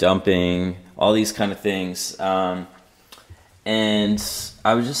 dumping, all these kind of things. And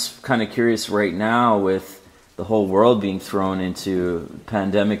I was just kind of curious right now, with the whole world being thrown into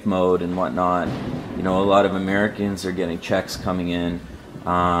pandemic mode and whatnot, a lot of Americans are getting checks coming in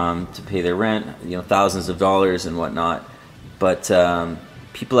to pay their rent, thousands of dollars and whatnot. But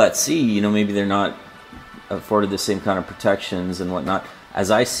people at sea, maybe they're not afforded the same kind of protections and whatnot.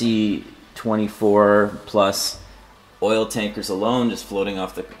 As I see 24 plus oil tankers alone just floating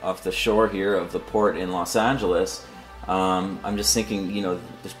off the shore here of the port in Los Angeles, I'm just thinking,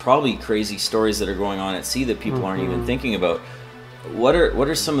 there's probably crazy stories that are going on at sea that people aren't even thinking about. What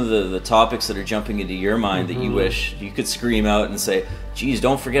are some of the topics that are jumping into your mind that you wish you could scream out and say, geez,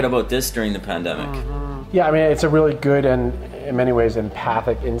 don't forget about this during the pandemic? Yeah, I mean, it's a really good and in many ways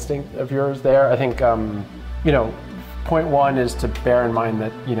empathic instinct of yours there. I think, point one is to bear in mind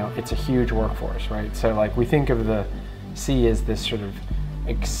that, it's a huge workforce, right? So like we think of the sea as this sort of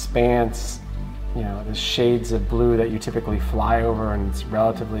expanse, the shades of blue that you typically fly over, and it's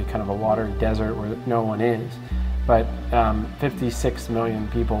relatively kind of a watery desert where no one is. But 56 million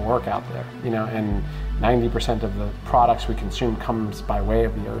people work out there, and 90% of the products we consume comes by way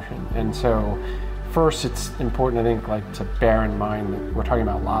of the ocean. And so first, it's important, I think, like to bear in mind that we're talking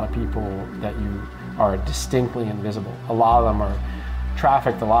about a lot of people that you are distinctly invisible. A lot of them are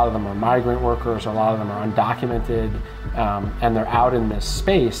trafficked, a lot of them are migrant workers, a lot of them are undocumented, and they're out in this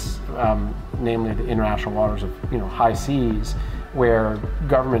space, namely the international waters of high seas, where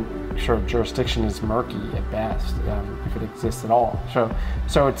government sort of jurisdiction is murky at best, if it exists at all.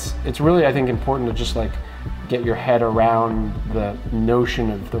 So it's really, I think, important to just like get your head around the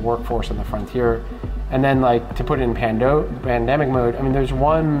notion of the workforce on the frontier, and then like to put it in pandemic mode. I mean, there's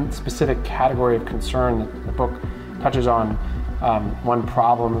one specific category of concern that the book touches on, one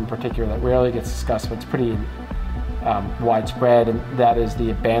problem in particular that rarely gets discussed, but it's pretty widespread, and that is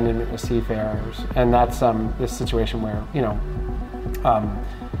the abandonment of seafarers. And that's this situation where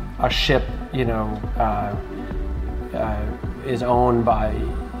a ship is owned by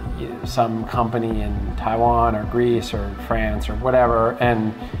some company in Taiwan or Greece or France or whatever,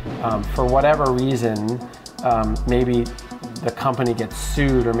 and for whatever reason, maybe the company gets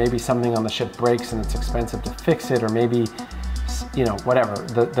sued, or maybe something on the ship breaks and it's expensive to fix it, or maybe whatever,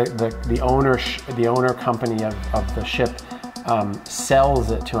 the owner company of the ship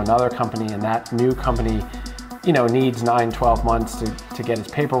sells it to another company, and that new company needs 9-12 months to get its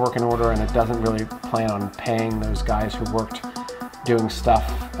paperwork in order, and it doesn't really plan on paying those guys who worked doing stuff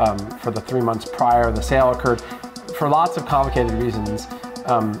for the 3 months prior the sale occurred. For lots of complicated reasons,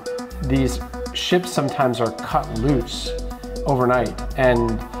 these ships sometimes are cut loose overnight,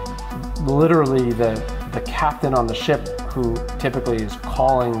 and literally the captain on the ship, who typically is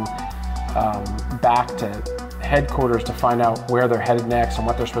calling back to headquarters to find out where they're headed next and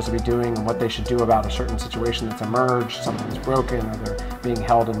what they're supposed to be doing and what they should do about a certain situation that's emerged, something's broken, or they're being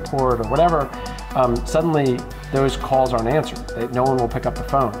held in port or whatever, suddenly those calls aren't answered. No one will pick up the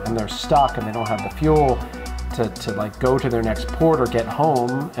phone, and they're stuck, and they don't have the fuel to like go to their next port or get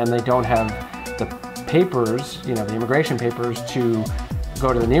home, and they don't have the papers, the immigration papers to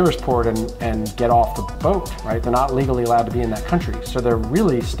go to the nearest port and get off the boat, right? They're not legally allowed to be in that country, so they're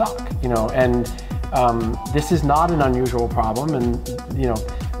really stuck, and this is not an unusual problem, and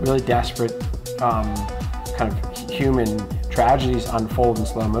really desperate kind of human tragedies unfold in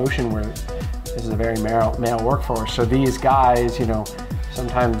slow motion where this is a very male workforce. So these guys,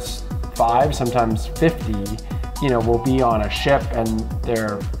 sometimes 5, sometimes 50, will be on a ship and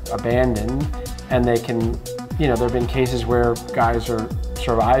they're abandoned, and they can, there have been cases where guys are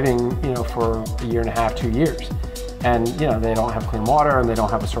surviving, for a year and a half, 2 years, and they don't have clean water and they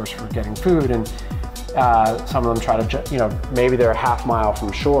don't have a source for getting food, and some of them try to, maybe they're a half mile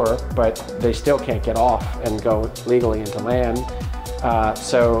from shore, but they still can't get off and go legally into land.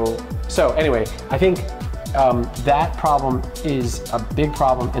 So anyway, I think that problem is a big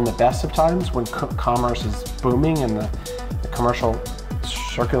problem in the best of times when commerce is booming and the commercial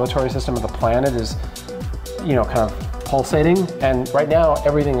circulatory system of the planet is, kind of pulsating. And right now,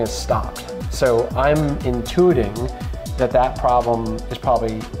 everything is stopped. So I'm intuiting that problem is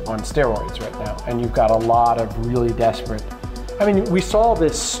probably on steroids right now. And you've got a lot of really desperate. I mean, we saw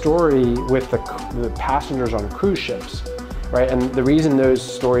this story with the passengers on cruise ships, right? And the reason those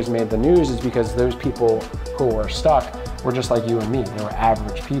stories made the news is because those people who were stuck were just like you and me. They were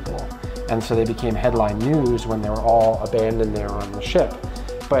average people. And so they became headline news when they were all abandoned there on the ship.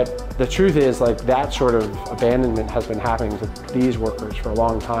 But the truth is, like, that sort of abandonment has been happening to these workers for a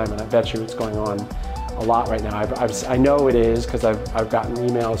long time, and I bet you it's going on a lot right now. I know it is because I've gotten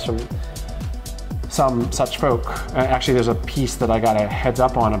emails from some such folk. Actually, there's a piece that I got a heads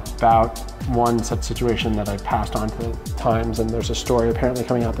up on about one such situation that I passed on to the Times, and there's a story apparently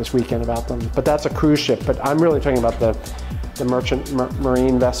coming out this weekend about them. But that's a cruise ship. But I'm really talking about the merchant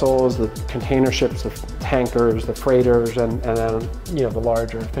marine vessels, the container ships, the tankers, the freighters, and then the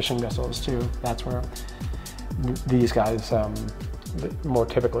larger fishing vessels too. That's where these guys more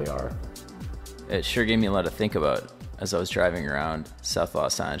typically are. It sure gave me a lot to think about as I was driving around South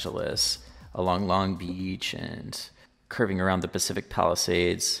Los Angeles, along Long Beach, and curving around the Pacific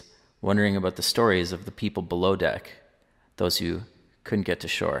Palisades, wondering about the stories of the people below deck, those who couldn't get to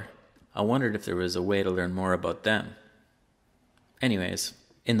shore. I wondered if there was a way to learn more about them. Anyways,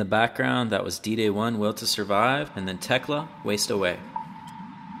 in the background, that was DDay 1, Will to Survive, and then Tekla, Waste Away.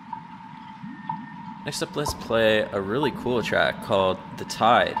 Next up, let's play a really cool track called The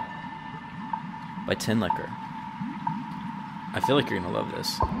Tide by Tin Liquor. I feel like you're gonna love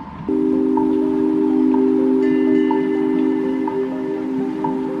this.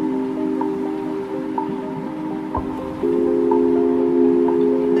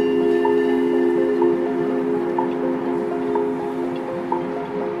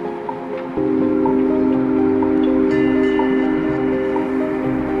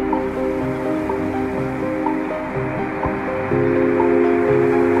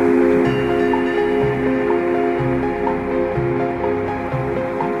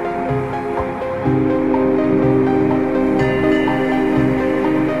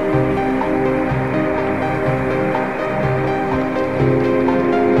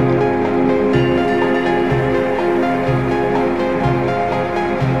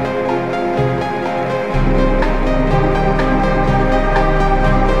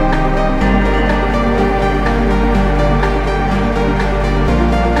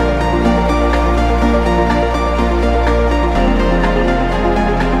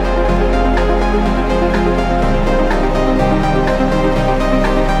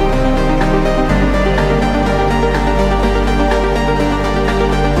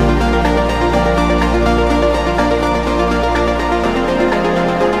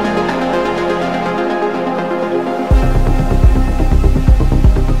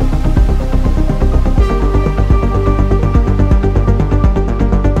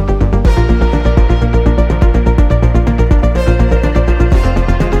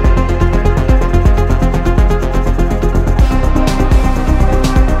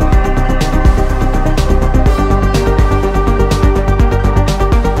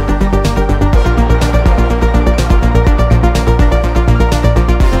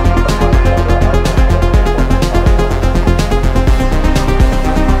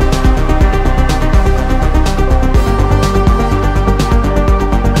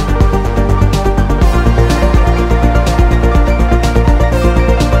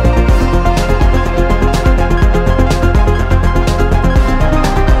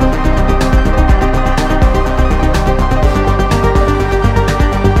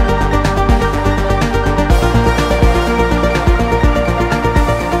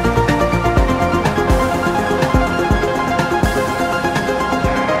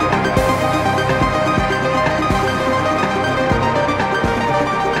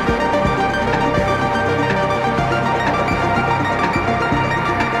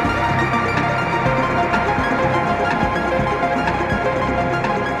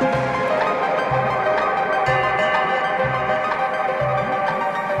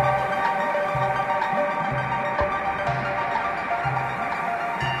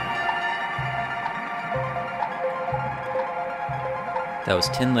 That was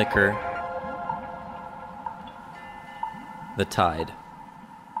Tin Liquor, The Tide.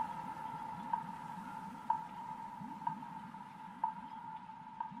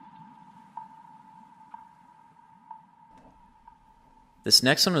 This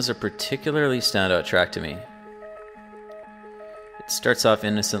next one was a particularly standout track to me. It starts off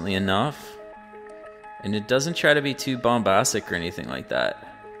innocently enough, and it doesn't try to be too bombastic or anything like that.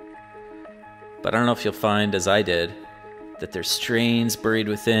 But I don't know if you'll find, as I did, that there's strains buried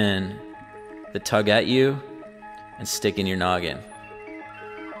within that tug at you and stick in your noggin.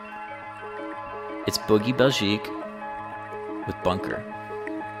 It's Boogie Belgique with Bunker.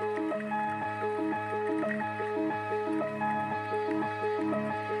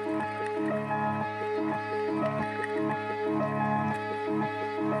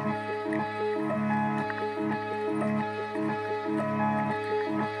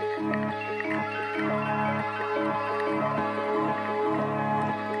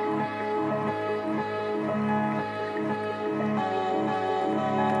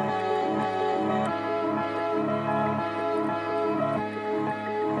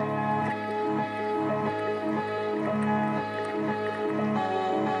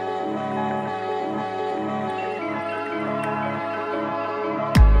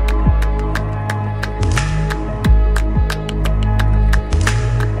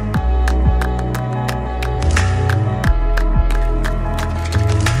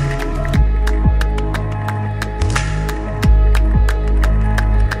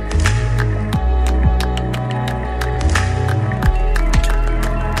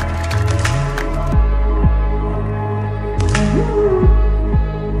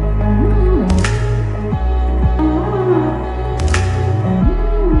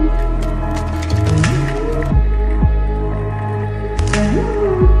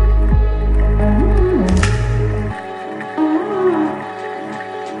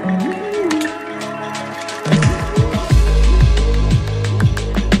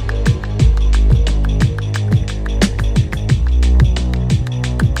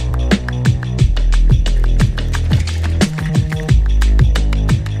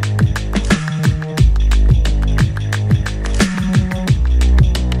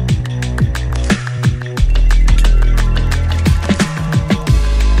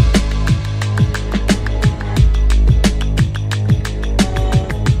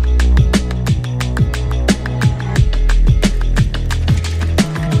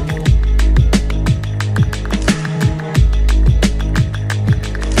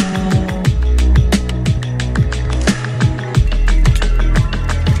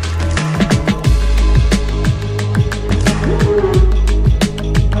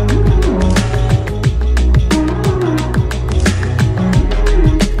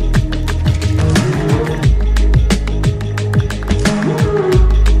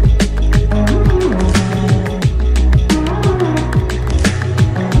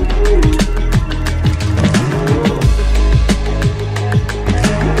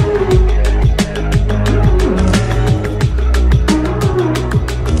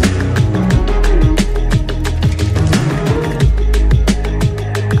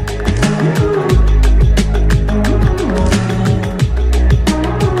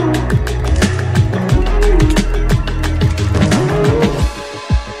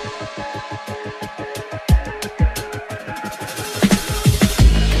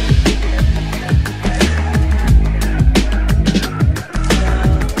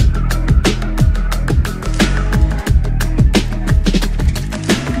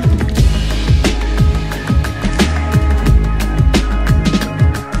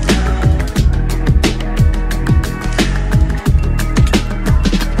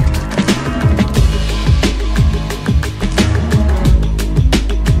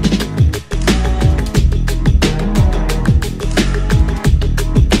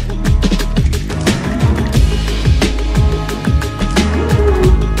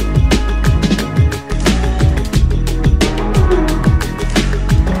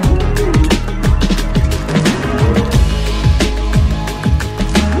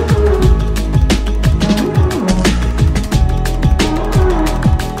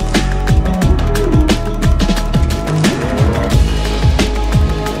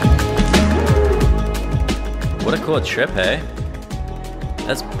 cool trip, hey?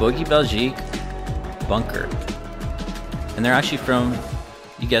 That's Boogie Belgique Bunker. And they're actually from,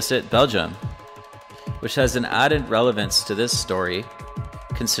 you guessed it, Belgium, which has an added relevance to this story,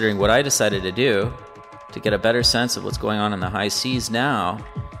 considering what I decided to do to get a better sense of what's going on in the high seas now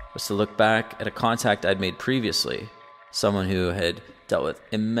was to look back at a contact I'd made previously, someone who had dealt with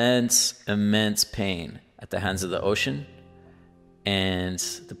immense pain at the hands of the ocean and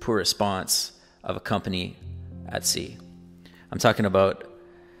the poor response of a company at sea. I'm talking about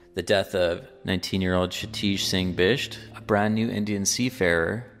the death of 19-year-old Kshitij Singh Bisht, a brand new Indian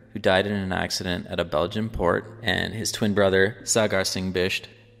seafarer who died in an accident at a Belgian port, and his twin brother Sagar Singh Bisht,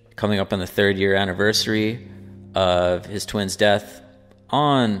 coming up on the 3rd year anniversary of his twin's death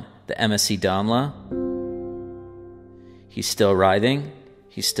on the MSC Damla. He's still writhing,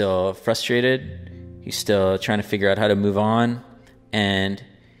 he's still frustrated, he's still trying to figure out how to move on, and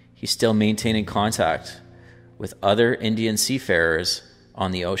he's still maintaining contact with other Indian seafarers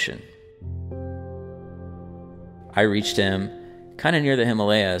on the ocean. I reached him kind of near the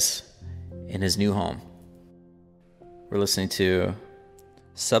Himalayas in his new home. We're listening to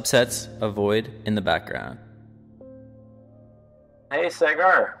Subsets of Void in the background. Hey,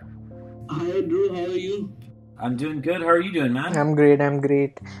 Sagar. Hi, Drew. How are you? I'm doing good. How are you doing, man? I'm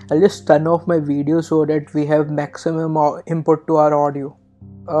great. I'll just turn off my video so that we have maximum input to our audio.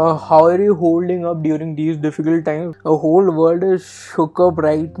 How are you holding up during these difficult times? The whole world is shook up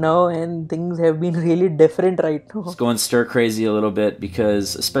right now and things have been really different right now. It's going stir crazy a little bit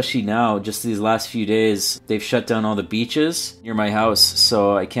because especially now, just these last few days, they've shut down all the beaches near my house,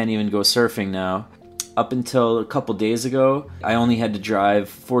 so I can't even go surfing now. Up until a couple days ago, I only had to drive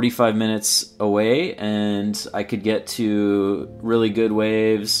 45 minutes away and I could get to really good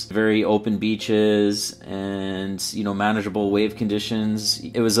waves, very open beaches, and manageable wave conditions.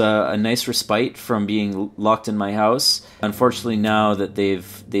 It was a nice respite from being locked in my house. Unfortunately, now that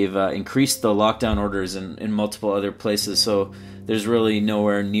they've increased the lockdown orders in multiple other places, so there's really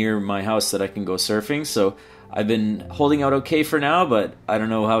nowhere near my house that I can go surfing. So I've been holding out okay for now, but I don't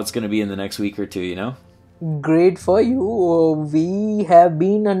know how it's going to be in the next week or two, Great for you. We have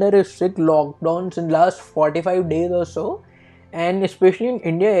been under a strict lockdown since last 45 days or so. And especially in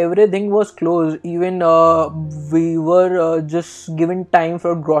India, everything was closed. Even we were just given time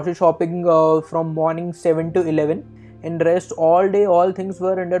for grocery shopping from morning 7 to 11. And rest all day, all things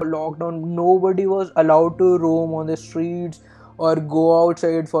were under lockdown. Nobody was allowed to roam on the streets or go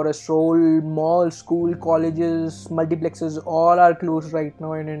outside for a stroll. Malls, school, colleges, multiplexes, all are closed right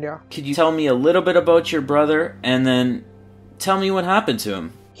now in India. Could you tell me a little bit about your brother and then tell me what happened to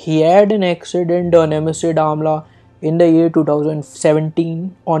him? He had an accident on MSC Damla in the year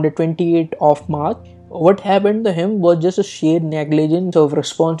 2017 on the 28th of March. What happened to him was just a sheer negligence of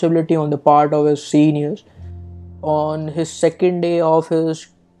responsibility on the part of his seniors. On his second day of his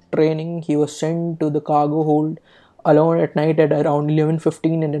training, he was sent to the cargo hold alone at night at around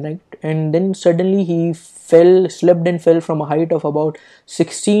 11:15 in the night, and then suddenly he slipped and fell from a height of about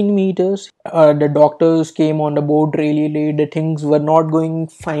 16 meters. The doctors came on the boat really late. The things were not going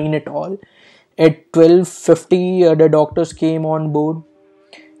fine at all. At 12:50 the doctors came on board.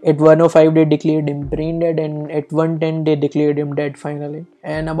 At 1:05 they declared him brain dead, and at 1:10 they declared him dead finally.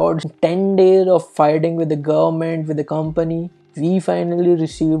 And about 10 days of fighting with the government, with the company, we finally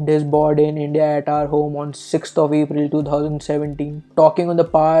received his body in India at our home on 6th of April 2017. Talking on the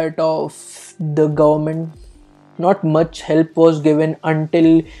part of the government, not much help was given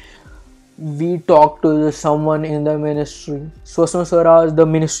until we talked to someone in the ministry. Swasma Swaraj, the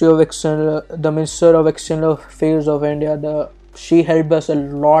Minister of External Affairs of India, she helped us a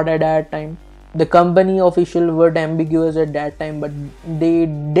lot at that time. The company officials were ambiguous at that time, but they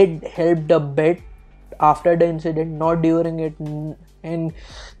did help a bit after the incident, not during it. And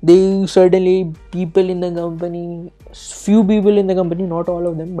they certainly, people in the company, few people in the company, not all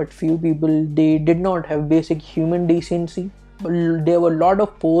of them, but few people, they did not have basic human decency. But there were a lot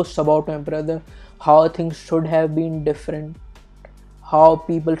of posts about my brother, how things should have been different, how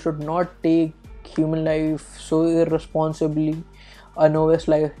people should not take human life so irresponsibly. A novice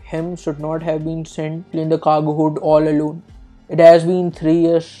like him should not have been sent in the cargo hold all alone. It has been 3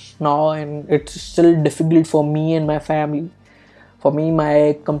 years now and it's still difficult for me and my family. For me,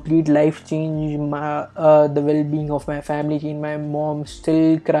 my complete life changed, the well-being of my family changed. My mom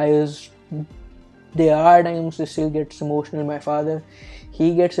still cries. There are times she still gets emotional. My father,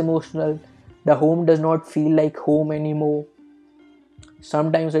 he gets emotional. The home does not feel like home anymore.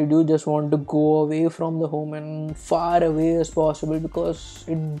 Sometimes I do just want to go away from the home and far away as possible because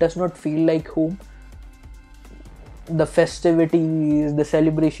it does not feel like home. The festivities, the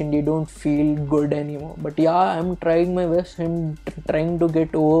celebration, they don't feel good anymore. But yeah, I'm trying my best. I'm trying to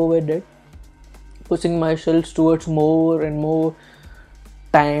get over with it. Pushing myself towards more and more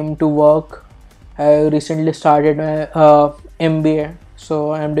time to work. I recently started my MBA.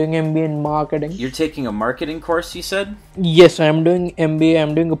 So I'm doing MBA in marketing. You're taking a marketing course, you said? Yes, I'm doing MBA.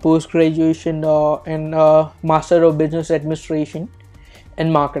 I'm doing a post-graduation in Master of Business Administration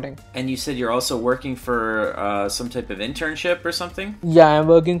and marketing. And you said you're also working for some type of internship or something? Yeah, I'm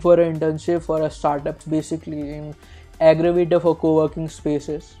working for an internship for a startup, basically in aggregator for co-working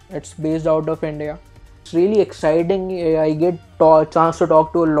spaces. It's based out of India. It's really exciting. I get chance to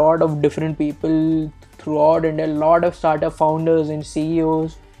talk to a lot of different people throughout India, a lot of startup founders and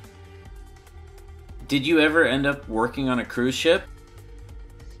CEOs. Did you ever end up working on a cruise ship?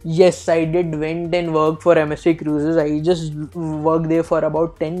 Yes, I did went and worked for MSC Cruises. I just worked there for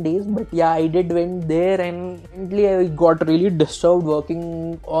about 10 days. But yeah, I did went there, and I got really disturbed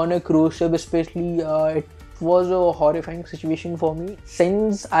working on a cruise ship, especially it was a horrifying situation for me.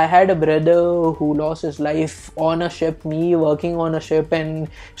 Since I had a brother who lost his life on a ship, me working on a ship, and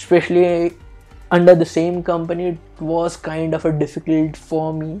especially under the same company, it was kind of a difficult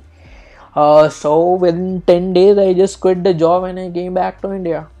for me. So within 10 days I just quit the job and I came back to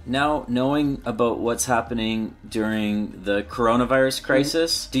India. Now, knowing about what's happening during the coronavirus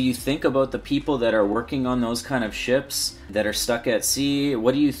crisis, do you think about the people that are working on those kind of ships that are stuck at sea?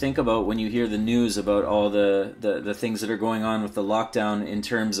 What do you think about when you hear the news about all the things that are going on with the lockdown in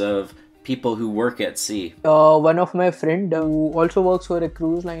terms of people who work at sea? One of my friend who also works for a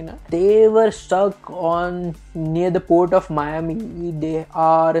cruise liner, they were stuck on near the port of Miami. They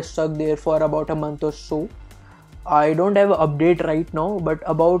are stuck there for about a month or so. I don't have an update right now, but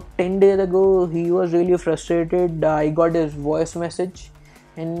about 10 days ago he was really frustrated. I got his voice message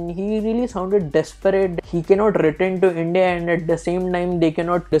and he really sounded desperate. He cannot return to India, and at the same time they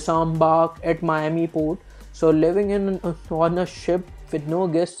cannot disembark at Miami port. So living on a ship with no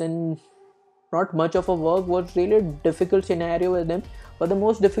guests and not much of a work was really a difficult scenario with them. But the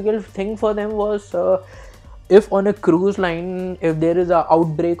most difficult thing for them was if on a cruise line, if there is an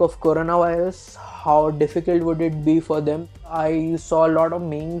outbreak of coronavirus, how difficult would it be for them? I saw a lot of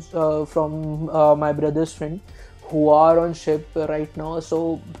memes from my brother's friend who are on ship right now.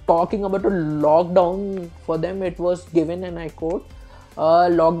 So talking about a lockdown, for them it was given, and I quote,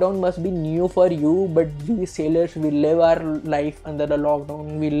 lockdown must be new for you, but we sailors, we live our life under the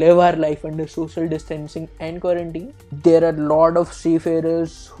lockdown. We live our life under social distancing and quarantine. There are a lot of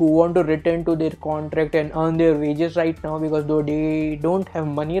seafarers who want to return to their contract and earn their wages right now, because though they don't have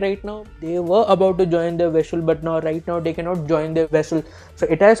money right now, they were about to join their vessel, but now right now they cannot join their vessel. So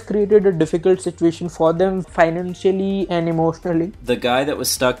it has created a difficult situation for them financially and emotionally. The guy that was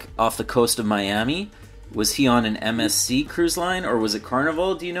stuck off the coast of Miami, was he on an MSC cruise line or was it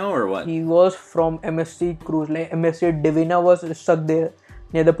Carnival, do you know, or what? He was from MSC cruise line. MSC Divina was stuck there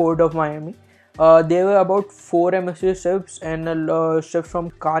near the port of Miami. There were about 4 MSC ships and a ship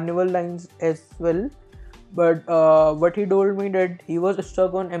from Carnival lines as well. But what he told me that he was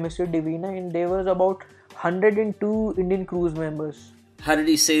stuck on MSC Divina and there was about 102 Indian cruise members. How did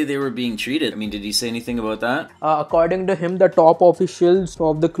he say they were being treated? I mean, did he say anything about that? According to him, the top officials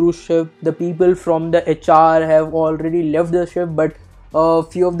of the cruise ship, the people from the HR have already left the ship, but a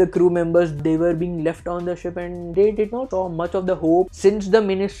few of the crew members, they were being left on the ship and they did not show much of the hope. Since the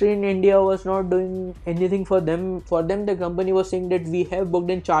ministry in India was not doing anything for them, the company was saying that we have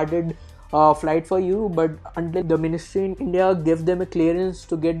booked and chartered flight for you, but until the ministry in India gives them a clearance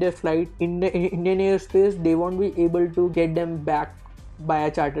to get their flight in the Indian airspace, they won't be able to get them back by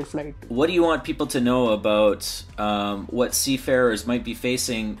a chartered flight. What do you want people to know about what seafarers might be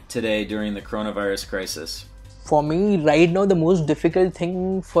facing today during the coronavirus crisis? For me, right now, the most difficult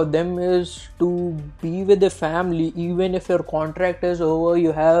thing for them is to be with the family. Even if your contract is over,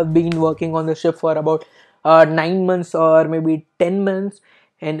 you have been working on the ship for about 9 months or maybe 10 months,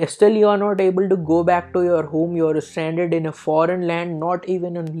 and still you are not able to go back to your home. You are stranded in a foreign land, not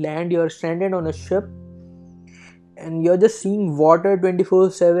even on land, you are stranded on a ship. And you're just seeing water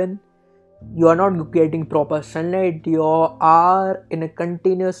 24/7. You are not getting proper sunlight. You are in a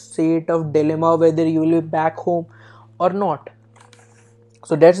continuous state of dilemma whether you will be back home or not.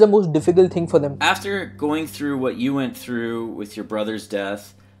 So that's the most difficult thing for them. After going through what you went through with your brother's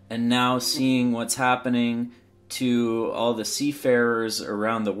death, and now seeing what's happening to all the seafarers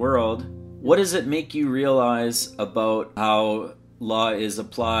around the world, what does it make you realize about how law is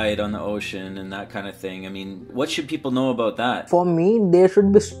applied on the ocean and that kind of thing? I mean, what should people know about that? For me, there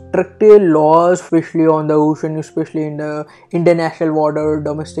should be stricter laws, especially on the ocean, especially in the international water,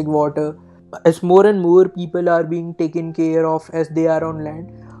 domestic water. As more and more people are being taken care of as they are on land,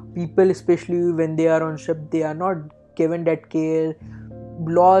 people, especially when they are on ship, they are not given that care.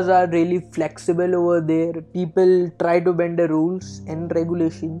 Laws are really flexible over there. People try to bend the rules and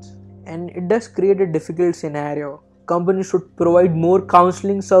regulations, and it does create a difficult scenario. Companies should provide more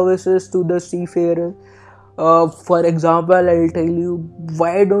counseling services to the seafarers. For example, I'll tell you,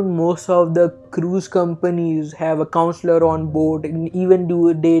 why don't most of the cruise companies have a counselor on board? And even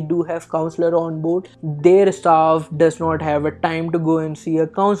they do have counselor on board, their staff does not have a time to go and see a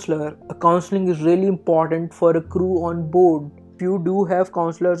counselor. A counseling is really important for a crew on board. If you do have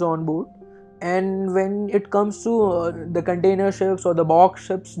counselors on board, and when it comes to the container ships or the box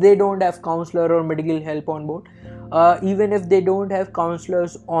ships, they don't have counselor or medical help on board. Even if they don't have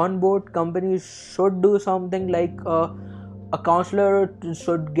counselors on board, companies should do something like a counselor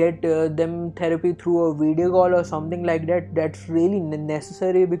should get them therapy through a video call or something like that. That's really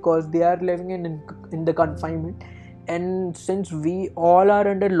necessary because they are living in the confinement. And since we all are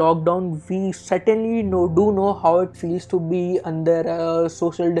under lockdown, we certainly do know how it feels to be under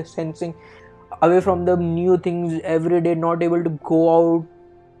social distancing, away from the new things every day, not able to go out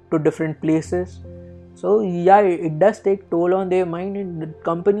to different places. So yeah, it does take toll on their mind, and the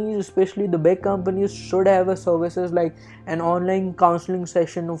companies, especially the big companies, should have a services like an online counseling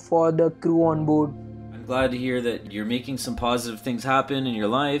session for the crew on board. I'm glad to hear that you're making some positive things happen in your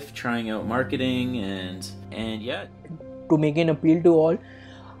life, trying out marketing and yeah. To make an appeal to all,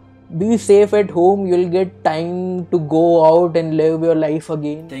 be safe at home. You'll get time to go out and live your life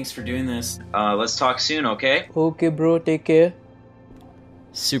again. Thanks for doing this. Let's talk soon, okay? Okay, bro. Take care.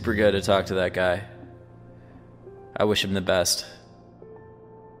 Super good to talk to that guy. I wish him the best.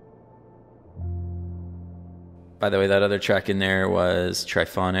 By the way, that other track in there was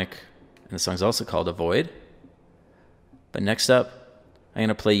Triphonic, and the song's also called Avoid. But next up, I'm going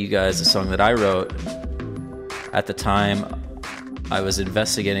to play you guys a song that I wrote at the time I was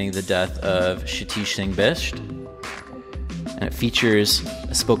investigating the death of Satish Singh Bisht, and it features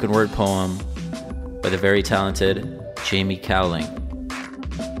a spoken word poem by the very talented Jamie Cowling.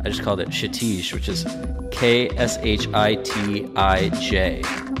 I just called it Satish, which is K-S-H-I-T-I-J.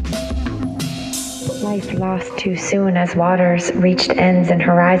 Life lost too soon as waters reached ends and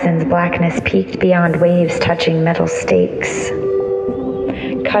horizons. Blackness peaked beyond waves touching metal stakes.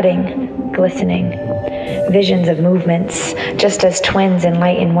 Cutting, glistening, visions of movements, just as twins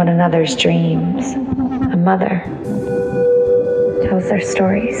enlighten one another's dreams. A mother tells their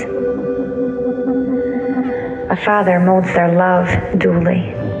stories. A father molds their love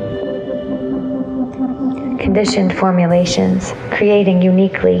duly. Conditioned formulations, creating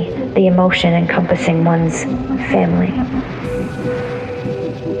uniquely the emotion encompassing one's family.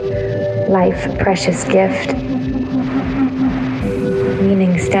 Life, precious gift.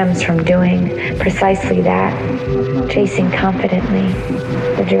 Meaning stems from doing precisely that, chasing confidently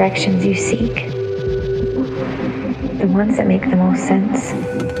the directions you seek, the ones that make the most sense.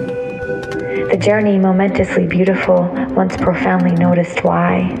 The journey momentously beautiful, once profoundly noticed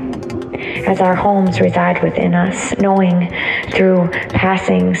why. As our homes reside within us, knowing through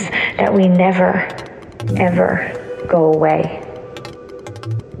passings that we never, ever go away.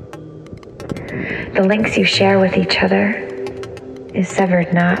 The links you share with each other is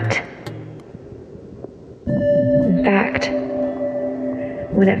severed not. In fact,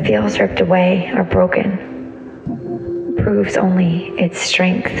 when it feels ripped away or broken, proves only its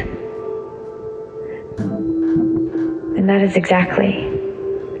strength. And that is exactly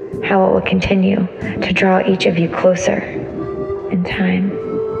how it will continue to draw each of you closer in time.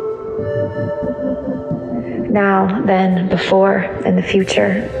 Now, then, before, and the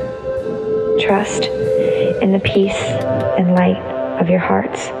future, trust in the peace and light of your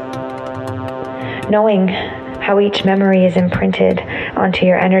hearts. Knowing how each memory is imprinted onto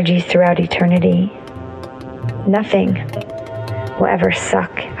your energies throughout eternity. Nothing will ever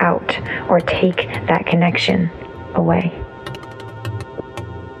suck out or take that connection away.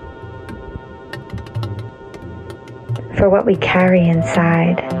 For what we carry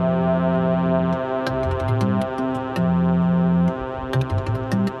inside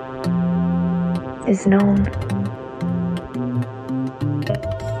is known.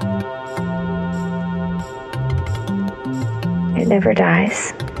 It never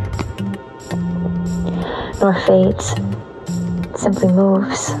dies, nor fades, it simply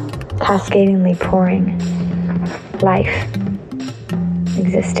moves, cascadingly pouring. Life,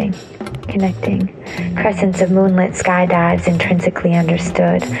 existing, connecting, crescents of moonlit sky dives intrinsically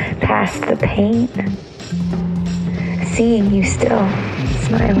understood, past the pain, seeing you still,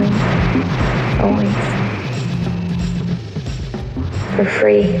 smiling, always. For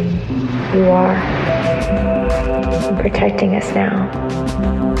free, you are, and protecting us now,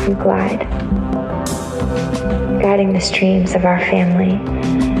 you glide, guiding the streams of our family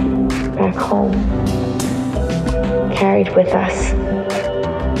back home, carried with us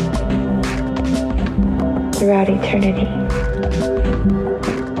throughout eternity.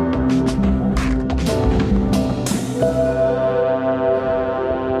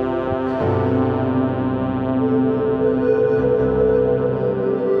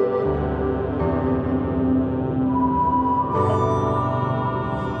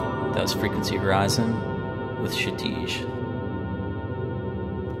 is Frequency Horizon with Shadij.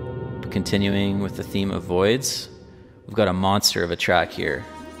 Continuing with the theme of voids, we've got a monster of a track here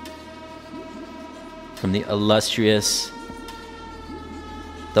from the illustrious,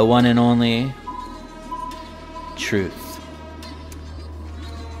 the one and only Truth.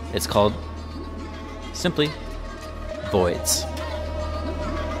 It's called simply Voids.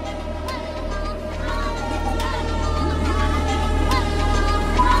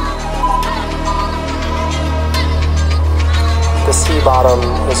 The sea bottom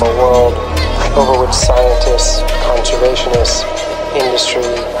is a world over which scientists, conservationists, industry,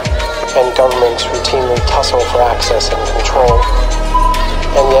 and governments routinely tussle for access and control.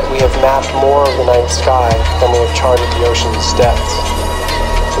 And yet we have mapped more of the night sky than we have charted the ocean's depths.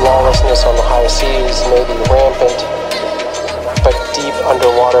 Lawlessness on the high seas may be rampant, but deep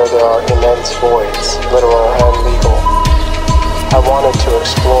underwater there are immense voids, literal and legal. I wanted to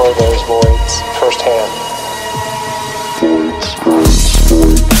explore those voids firsthand.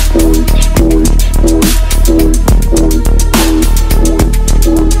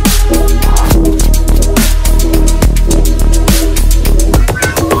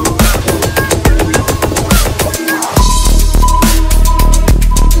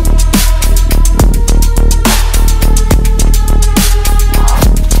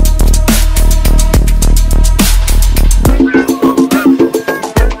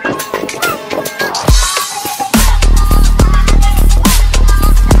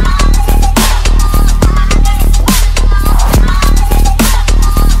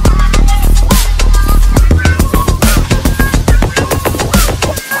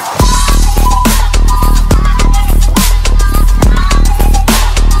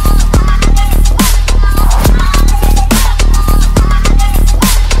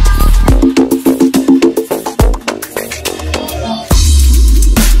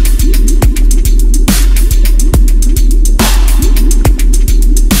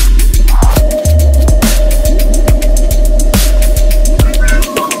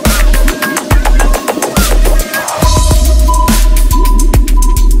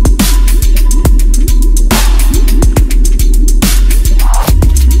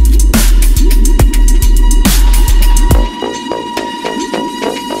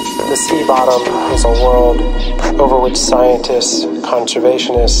 Scientists,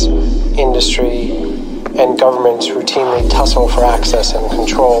 conservationists, industry, and governments routinely tussle for access and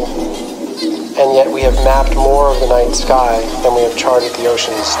control. And yet we have mapped more of the night sky than we have charted the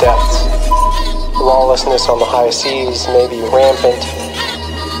ocean's depths. Lawlessness on the high seas may be rampant,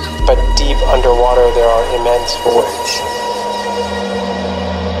 but deep underwater there are immense voids.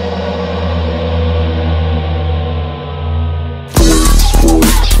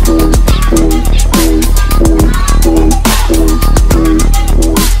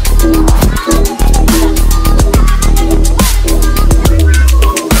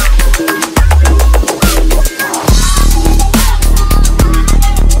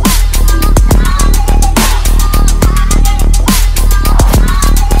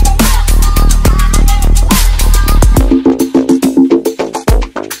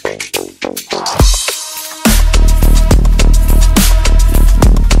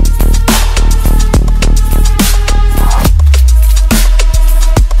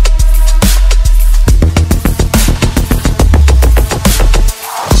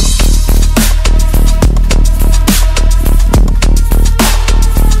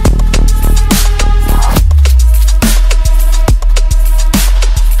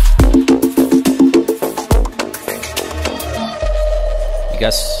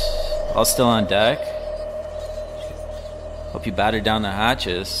 All still on deck. Hope you battered down the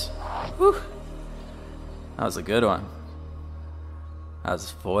hatches. Whew. That was a good one. That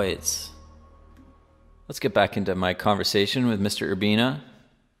was Voids. Let's get back into my conversation with Mr. Urbina.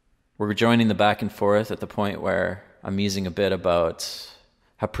 We're joining the back and forth at the point where I'm musing a bit about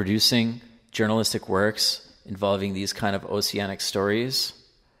how producing journalistic works involving these kind of oceanic stories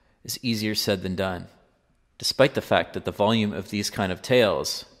is easier said than done, despite the fact that the volume of these kind of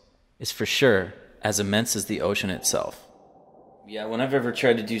tales is for sure as immense as the ocean itself. Yeah, when I've ever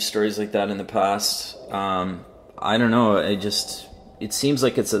tried to do stories like that in the past, I don't know, it seems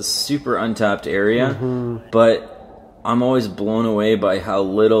like it's a super untapped area, but I'm always blown away by how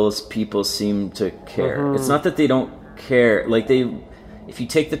little people seem to care. It's not that they don't care, like if you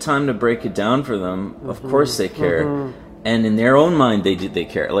take the time to break it down for them, of course they care. And in their own mind, they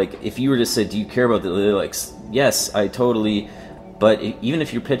care. Like, if you were to say, do you care about the lyrics? Yes, I totally... But even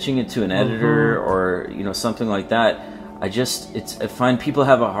if you're pitching it to an editor or, something like that, I find people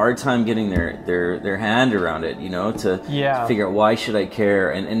have a hard time getting their hand around it, you know, to figure out why should I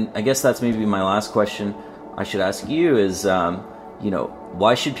care. And I guess that's maybe my last question I should ask you is, you know,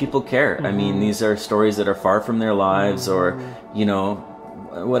 why should people care? I mean, these are stories that are far from their lives, or, you know,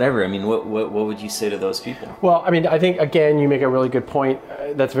 whatever. I mean, what would you say to those people? Well, I mean, I think, again, you make a really good point.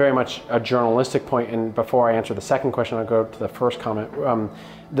 That's very much a journalistic point. And before I answer the second question, I'll go to the first comment.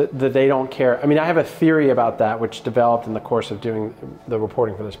 That they don't care. I mean, I have a theory about that, which developed in the course of doing the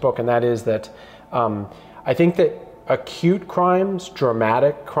reporting for this book, and that is that I think that acute crimes,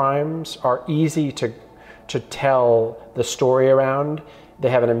 dramatic crimes, are easy to tell the story around. They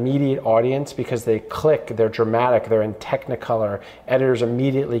have an immediate audience because they click, they're dramatic, they're in Technicolor. Editors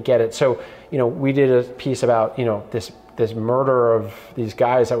immediately get it. So, you know, we did a piece about, you know, this murder of these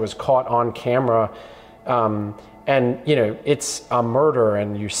guys that was caught on camera. And, you know, it's a murder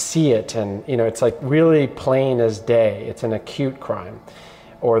and you see it, and, you know, it's like really plain as day. It's an acute crime.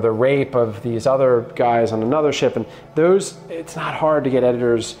 Or the rape of these other guys on another ship. And those, it's not hard to get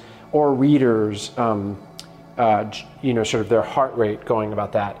editors or readers, you know, sort of their heart rate going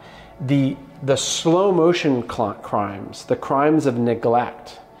about that. The slow motion crimes, the crimes of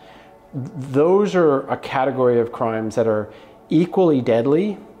neglect, those are a category of crimes that are equally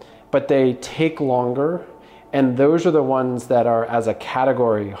deadly, but they take longer. And those are the ones that are, as a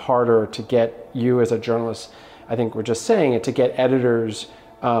category, harder to get you as a journalist, I think we're just saying it, to get editors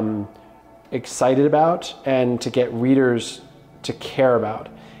excited about and to get readers to care about.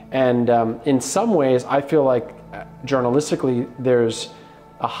 And in some ways, I feel like journalistically, there's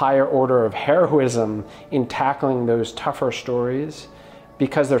a higher order of heroism in tackling those tougher stories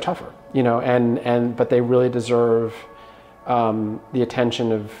because they're tougher, you know, but they really deserve the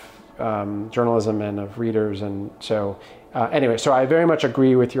attention of journalism and of readers. And so anyway, so I very much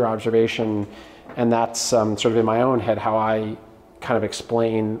agree with your observation, and that's sort of in my own head how I kind of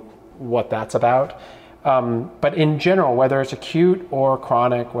explain what that's about. But in general, whether it's acute or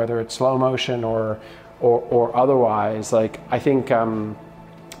chronic, whether it's slow motion or otherwise, like I think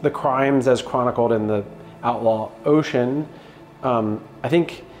the crimes as chronicled in the Outlaw Ocean, I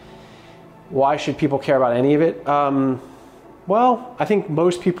think, why should people care about any of it? Well, I think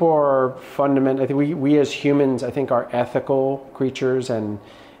most people are I think we as humans, I think, are ethical creatures, and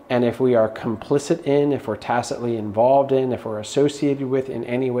if we are complicit in, if we're tacitly involved in, if we're associated with in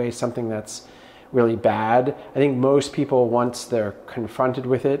any way something that's really bad, I think most people, once they're confronted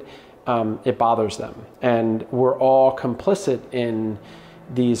with it, it bothers them. And we're all complicit in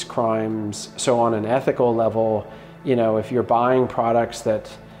these crimes. So on an ethical level, you know, if you're buying products that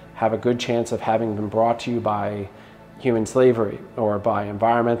have a good chance of having been brought to you by human slavery or by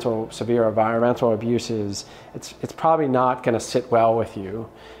severe environmental abuses, it's probably not going to sit well with you.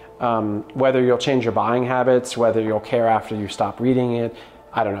 Whether you'll change your buying habits, whether you'll care after you stop reading it,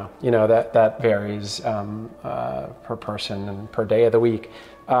 I don't know. You know, that varies per person and per day of the week.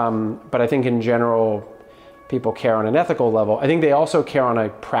 But I think in general, people care on an ethical level. I think they also care on a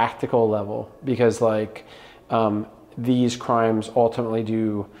practical level because, like, these crimes ultimately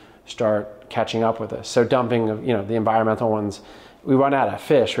do start catching up with us. So dumping, you know, the environmental ones, we run out of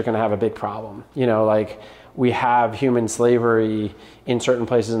fish, we're going to have a big problem. You know, like, we have human slavery in certain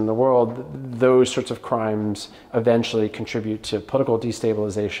places in the world. Those sorts of crimes eventually contribute to political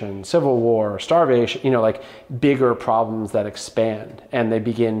destabilization, civil war, starvation, you know, like bigger problems that expand, and they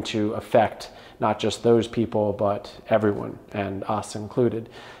begin to affect not just those people, but everyone, and us included.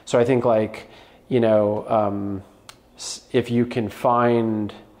 So I think, like, you know, if you can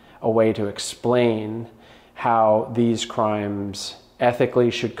find a way to explain how these crimes ethically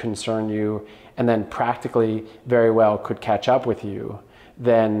should concern you, and then practically very well could catch up with you,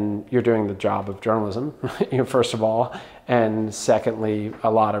 then you're doing the job of journalism, you know, first of all. And secondly, a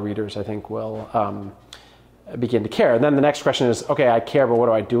lot of readers, I think, will begin to care. And then the next question is, okay, I care, but what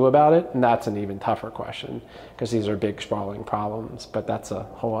do I do about it? And that's an even tougher question, because these are big, sprawling problems. But that's a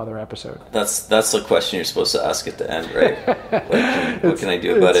whole other episode. That's the question you're supposed to ask at the end, right? What can I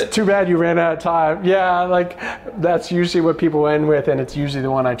do about it? It's too bad you ran out of time. Yeah, like, that's usually what people end with, and it's usually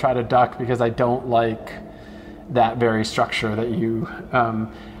the one I try to duck because I don't like that very structure that you,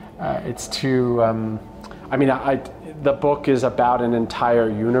 it's too, I mean, the book is about an entire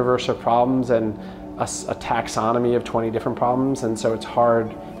universe of problems and a taxonomy of 20 different problems, and so it's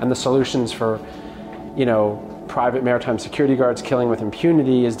hard. And the solutions for, you know, private maritime security guards killing with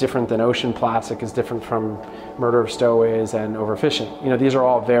impunity is different than ocean plastic, is different from murder of stowaways and overfishing. You know, these are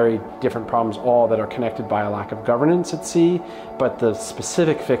all very different problems, all that are connected by a lack of governance at sea, but the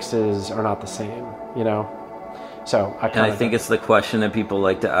specific fixes are not the same, you know? So I think it's the question that people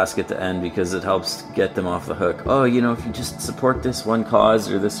like to ask at the end because it helps get them off the hook. Oh, you know, if you just support this one cause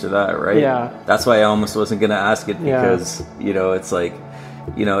or this or that, right? Yeah. That's why I almost wasn't going to ask it because, you know, it's like,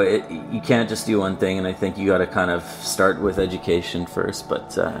 you know, you can't just do one thing, and I think you got to kind of start with education first.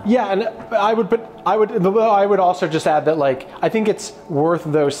 But yeah, and I would also just add that, like, I think it's worth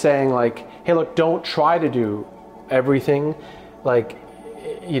though saying, like, hey, look, don't try to do everything. Like,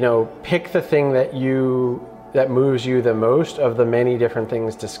 you know, pick the thing that moves you the most of the many different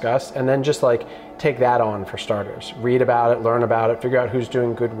things discussed, and then just like take that on for starters. Read about it, learn about it, figure out who's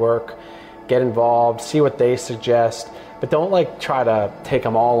doing good work, get involved, see what they suggest. But don't like try to take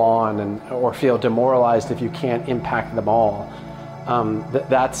them all on or feel demoralized if you can't impact them all.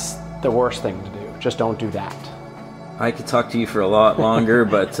 That's the worst thing to do. Just don't do that. I could talk to you for a lot longer,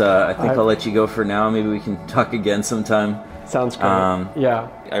 but I think I'll let you go for now. Maybe we can talk again sometime. Sounds great. Yeah.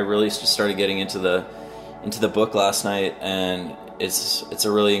 I really just started getting into the book last night, and it's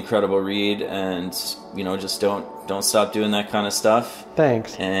a really incredible read. And you know, just don't stop doing that kind of stuff.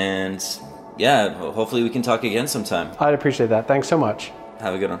 Thanks. And yeah, hopefully we can talk again sometime. I'd appreciate that. Thanks so much.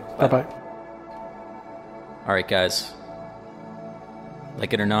 Have a good one. Bye-bye. All right, guys.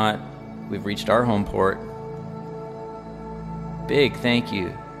 Like it or not, we've reached our home port. Big thank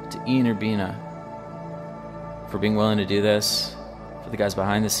you to Ian Urbina for being willing to do this, for the guys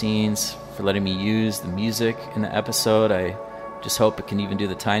behind the scenes, for letting me use the music in the episode. I just hope it can even do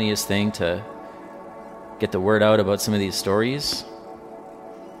the tiniest thing to get the word out about some of these stories.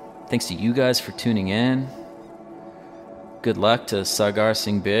 Thanks to you guys for tuning in. Good luck to Sagar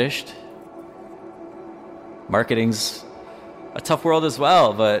Singh Bisht. Marketing's a tough world as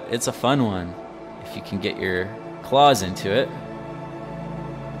well, but it's a fun one if you can get your claws into it.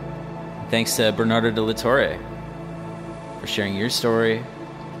 And thanks to Bernardo de la Torre for sharing your story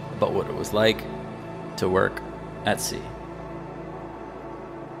about what it was like to work at sea.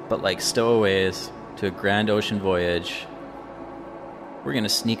 But like stowaways to a grand ocean voyage, we're going to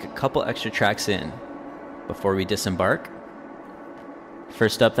sneak a couple extra tracks in before we disembark.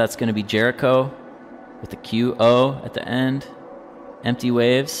 First up, that's going to be Jericho with the QO at the end, Empty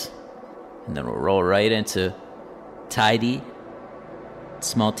Waves, and then we'll roll right into Tidy,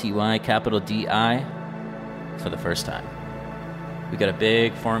 small TY, capital DI, for the first time. We got a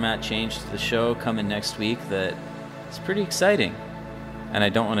big format change to the show coming next week that is pretty exciting, and I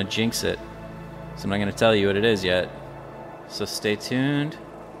don't want to jinx it, so I'm not going to tell you what it is yet. So stay tuned.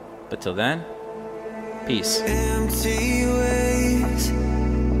 But till then, peace. Empty waves,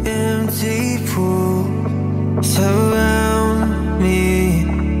 empty pools surround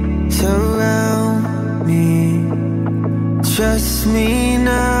me, surround me. Trust me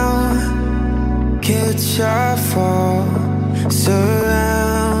now, catch our fall.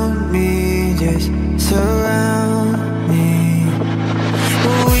 Surround me, just surround me.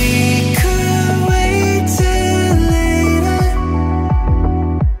 We could wait till later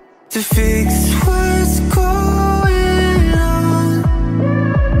to fix what's going on.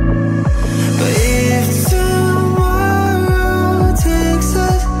 But if tomorrow takes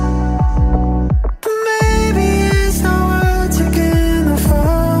us, maybe it's not worth taking the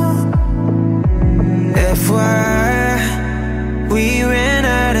fall. FYI, we ran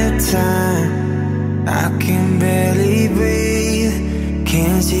out of time. I can barely breathe,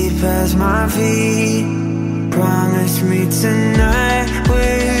 can't see past my feet. Promise me tonight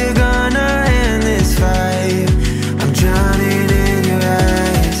we're gonna end this fight. I'm drowning in your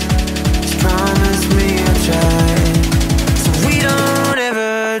eyes, just promise me I'll try, so we don't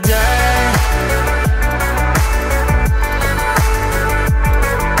ever die.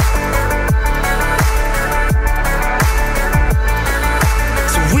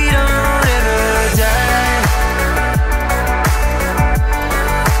 So we don't ever die.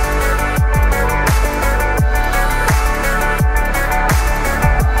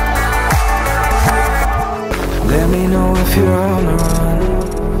 Let me know if you're on the run,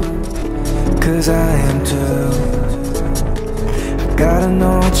 'cause I am too. I gotta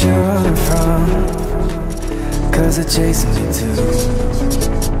know what you're running from, 'cause they're chasing me too.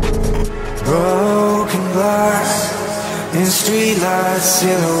 Broken glass in streetlight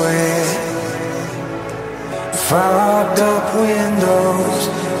silhouette, fogged up windows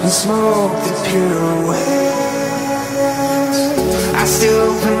and smoke that pirouette. I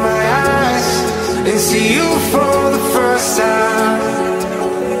still open my eyes and see you for the first time.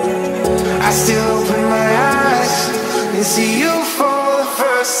 I still open my eyes and see you for the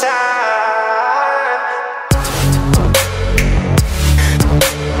first time.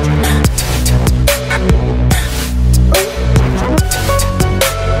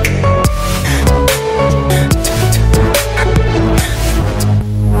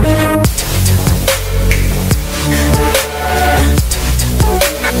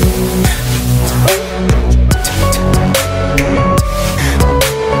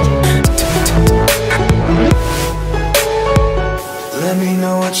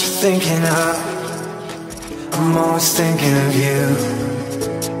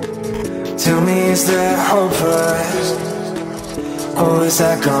 Tell me, is that hopeless? Or is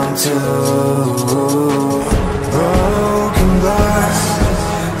that gone too? Broken glass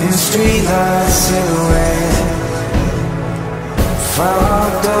in streetlight silhouette,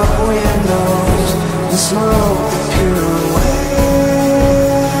 fogged up windows and smoke pirouettes.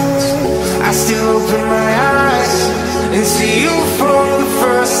 I still open my eyes and see you for the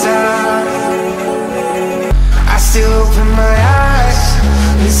first time. I still open my eyes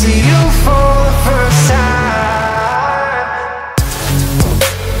and see you for the first time.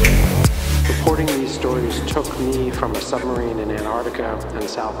 Reporting these stories took me from a submarine in Antarctica and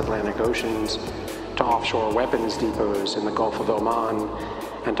South Atlantic Oceans to offshore weapons depots in the Gulf of Oman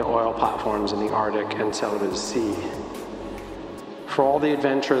and to oil platforms in the Arctic and Celebes Sea. For all the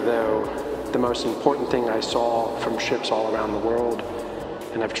adventure, though, the most important thing I saw from ships all around the world,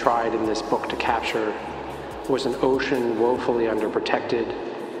 and I've tried in this book to capture, was an ocean woefully underprotected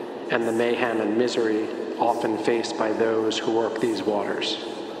and the mayhem and misery often faced by those who work these waters.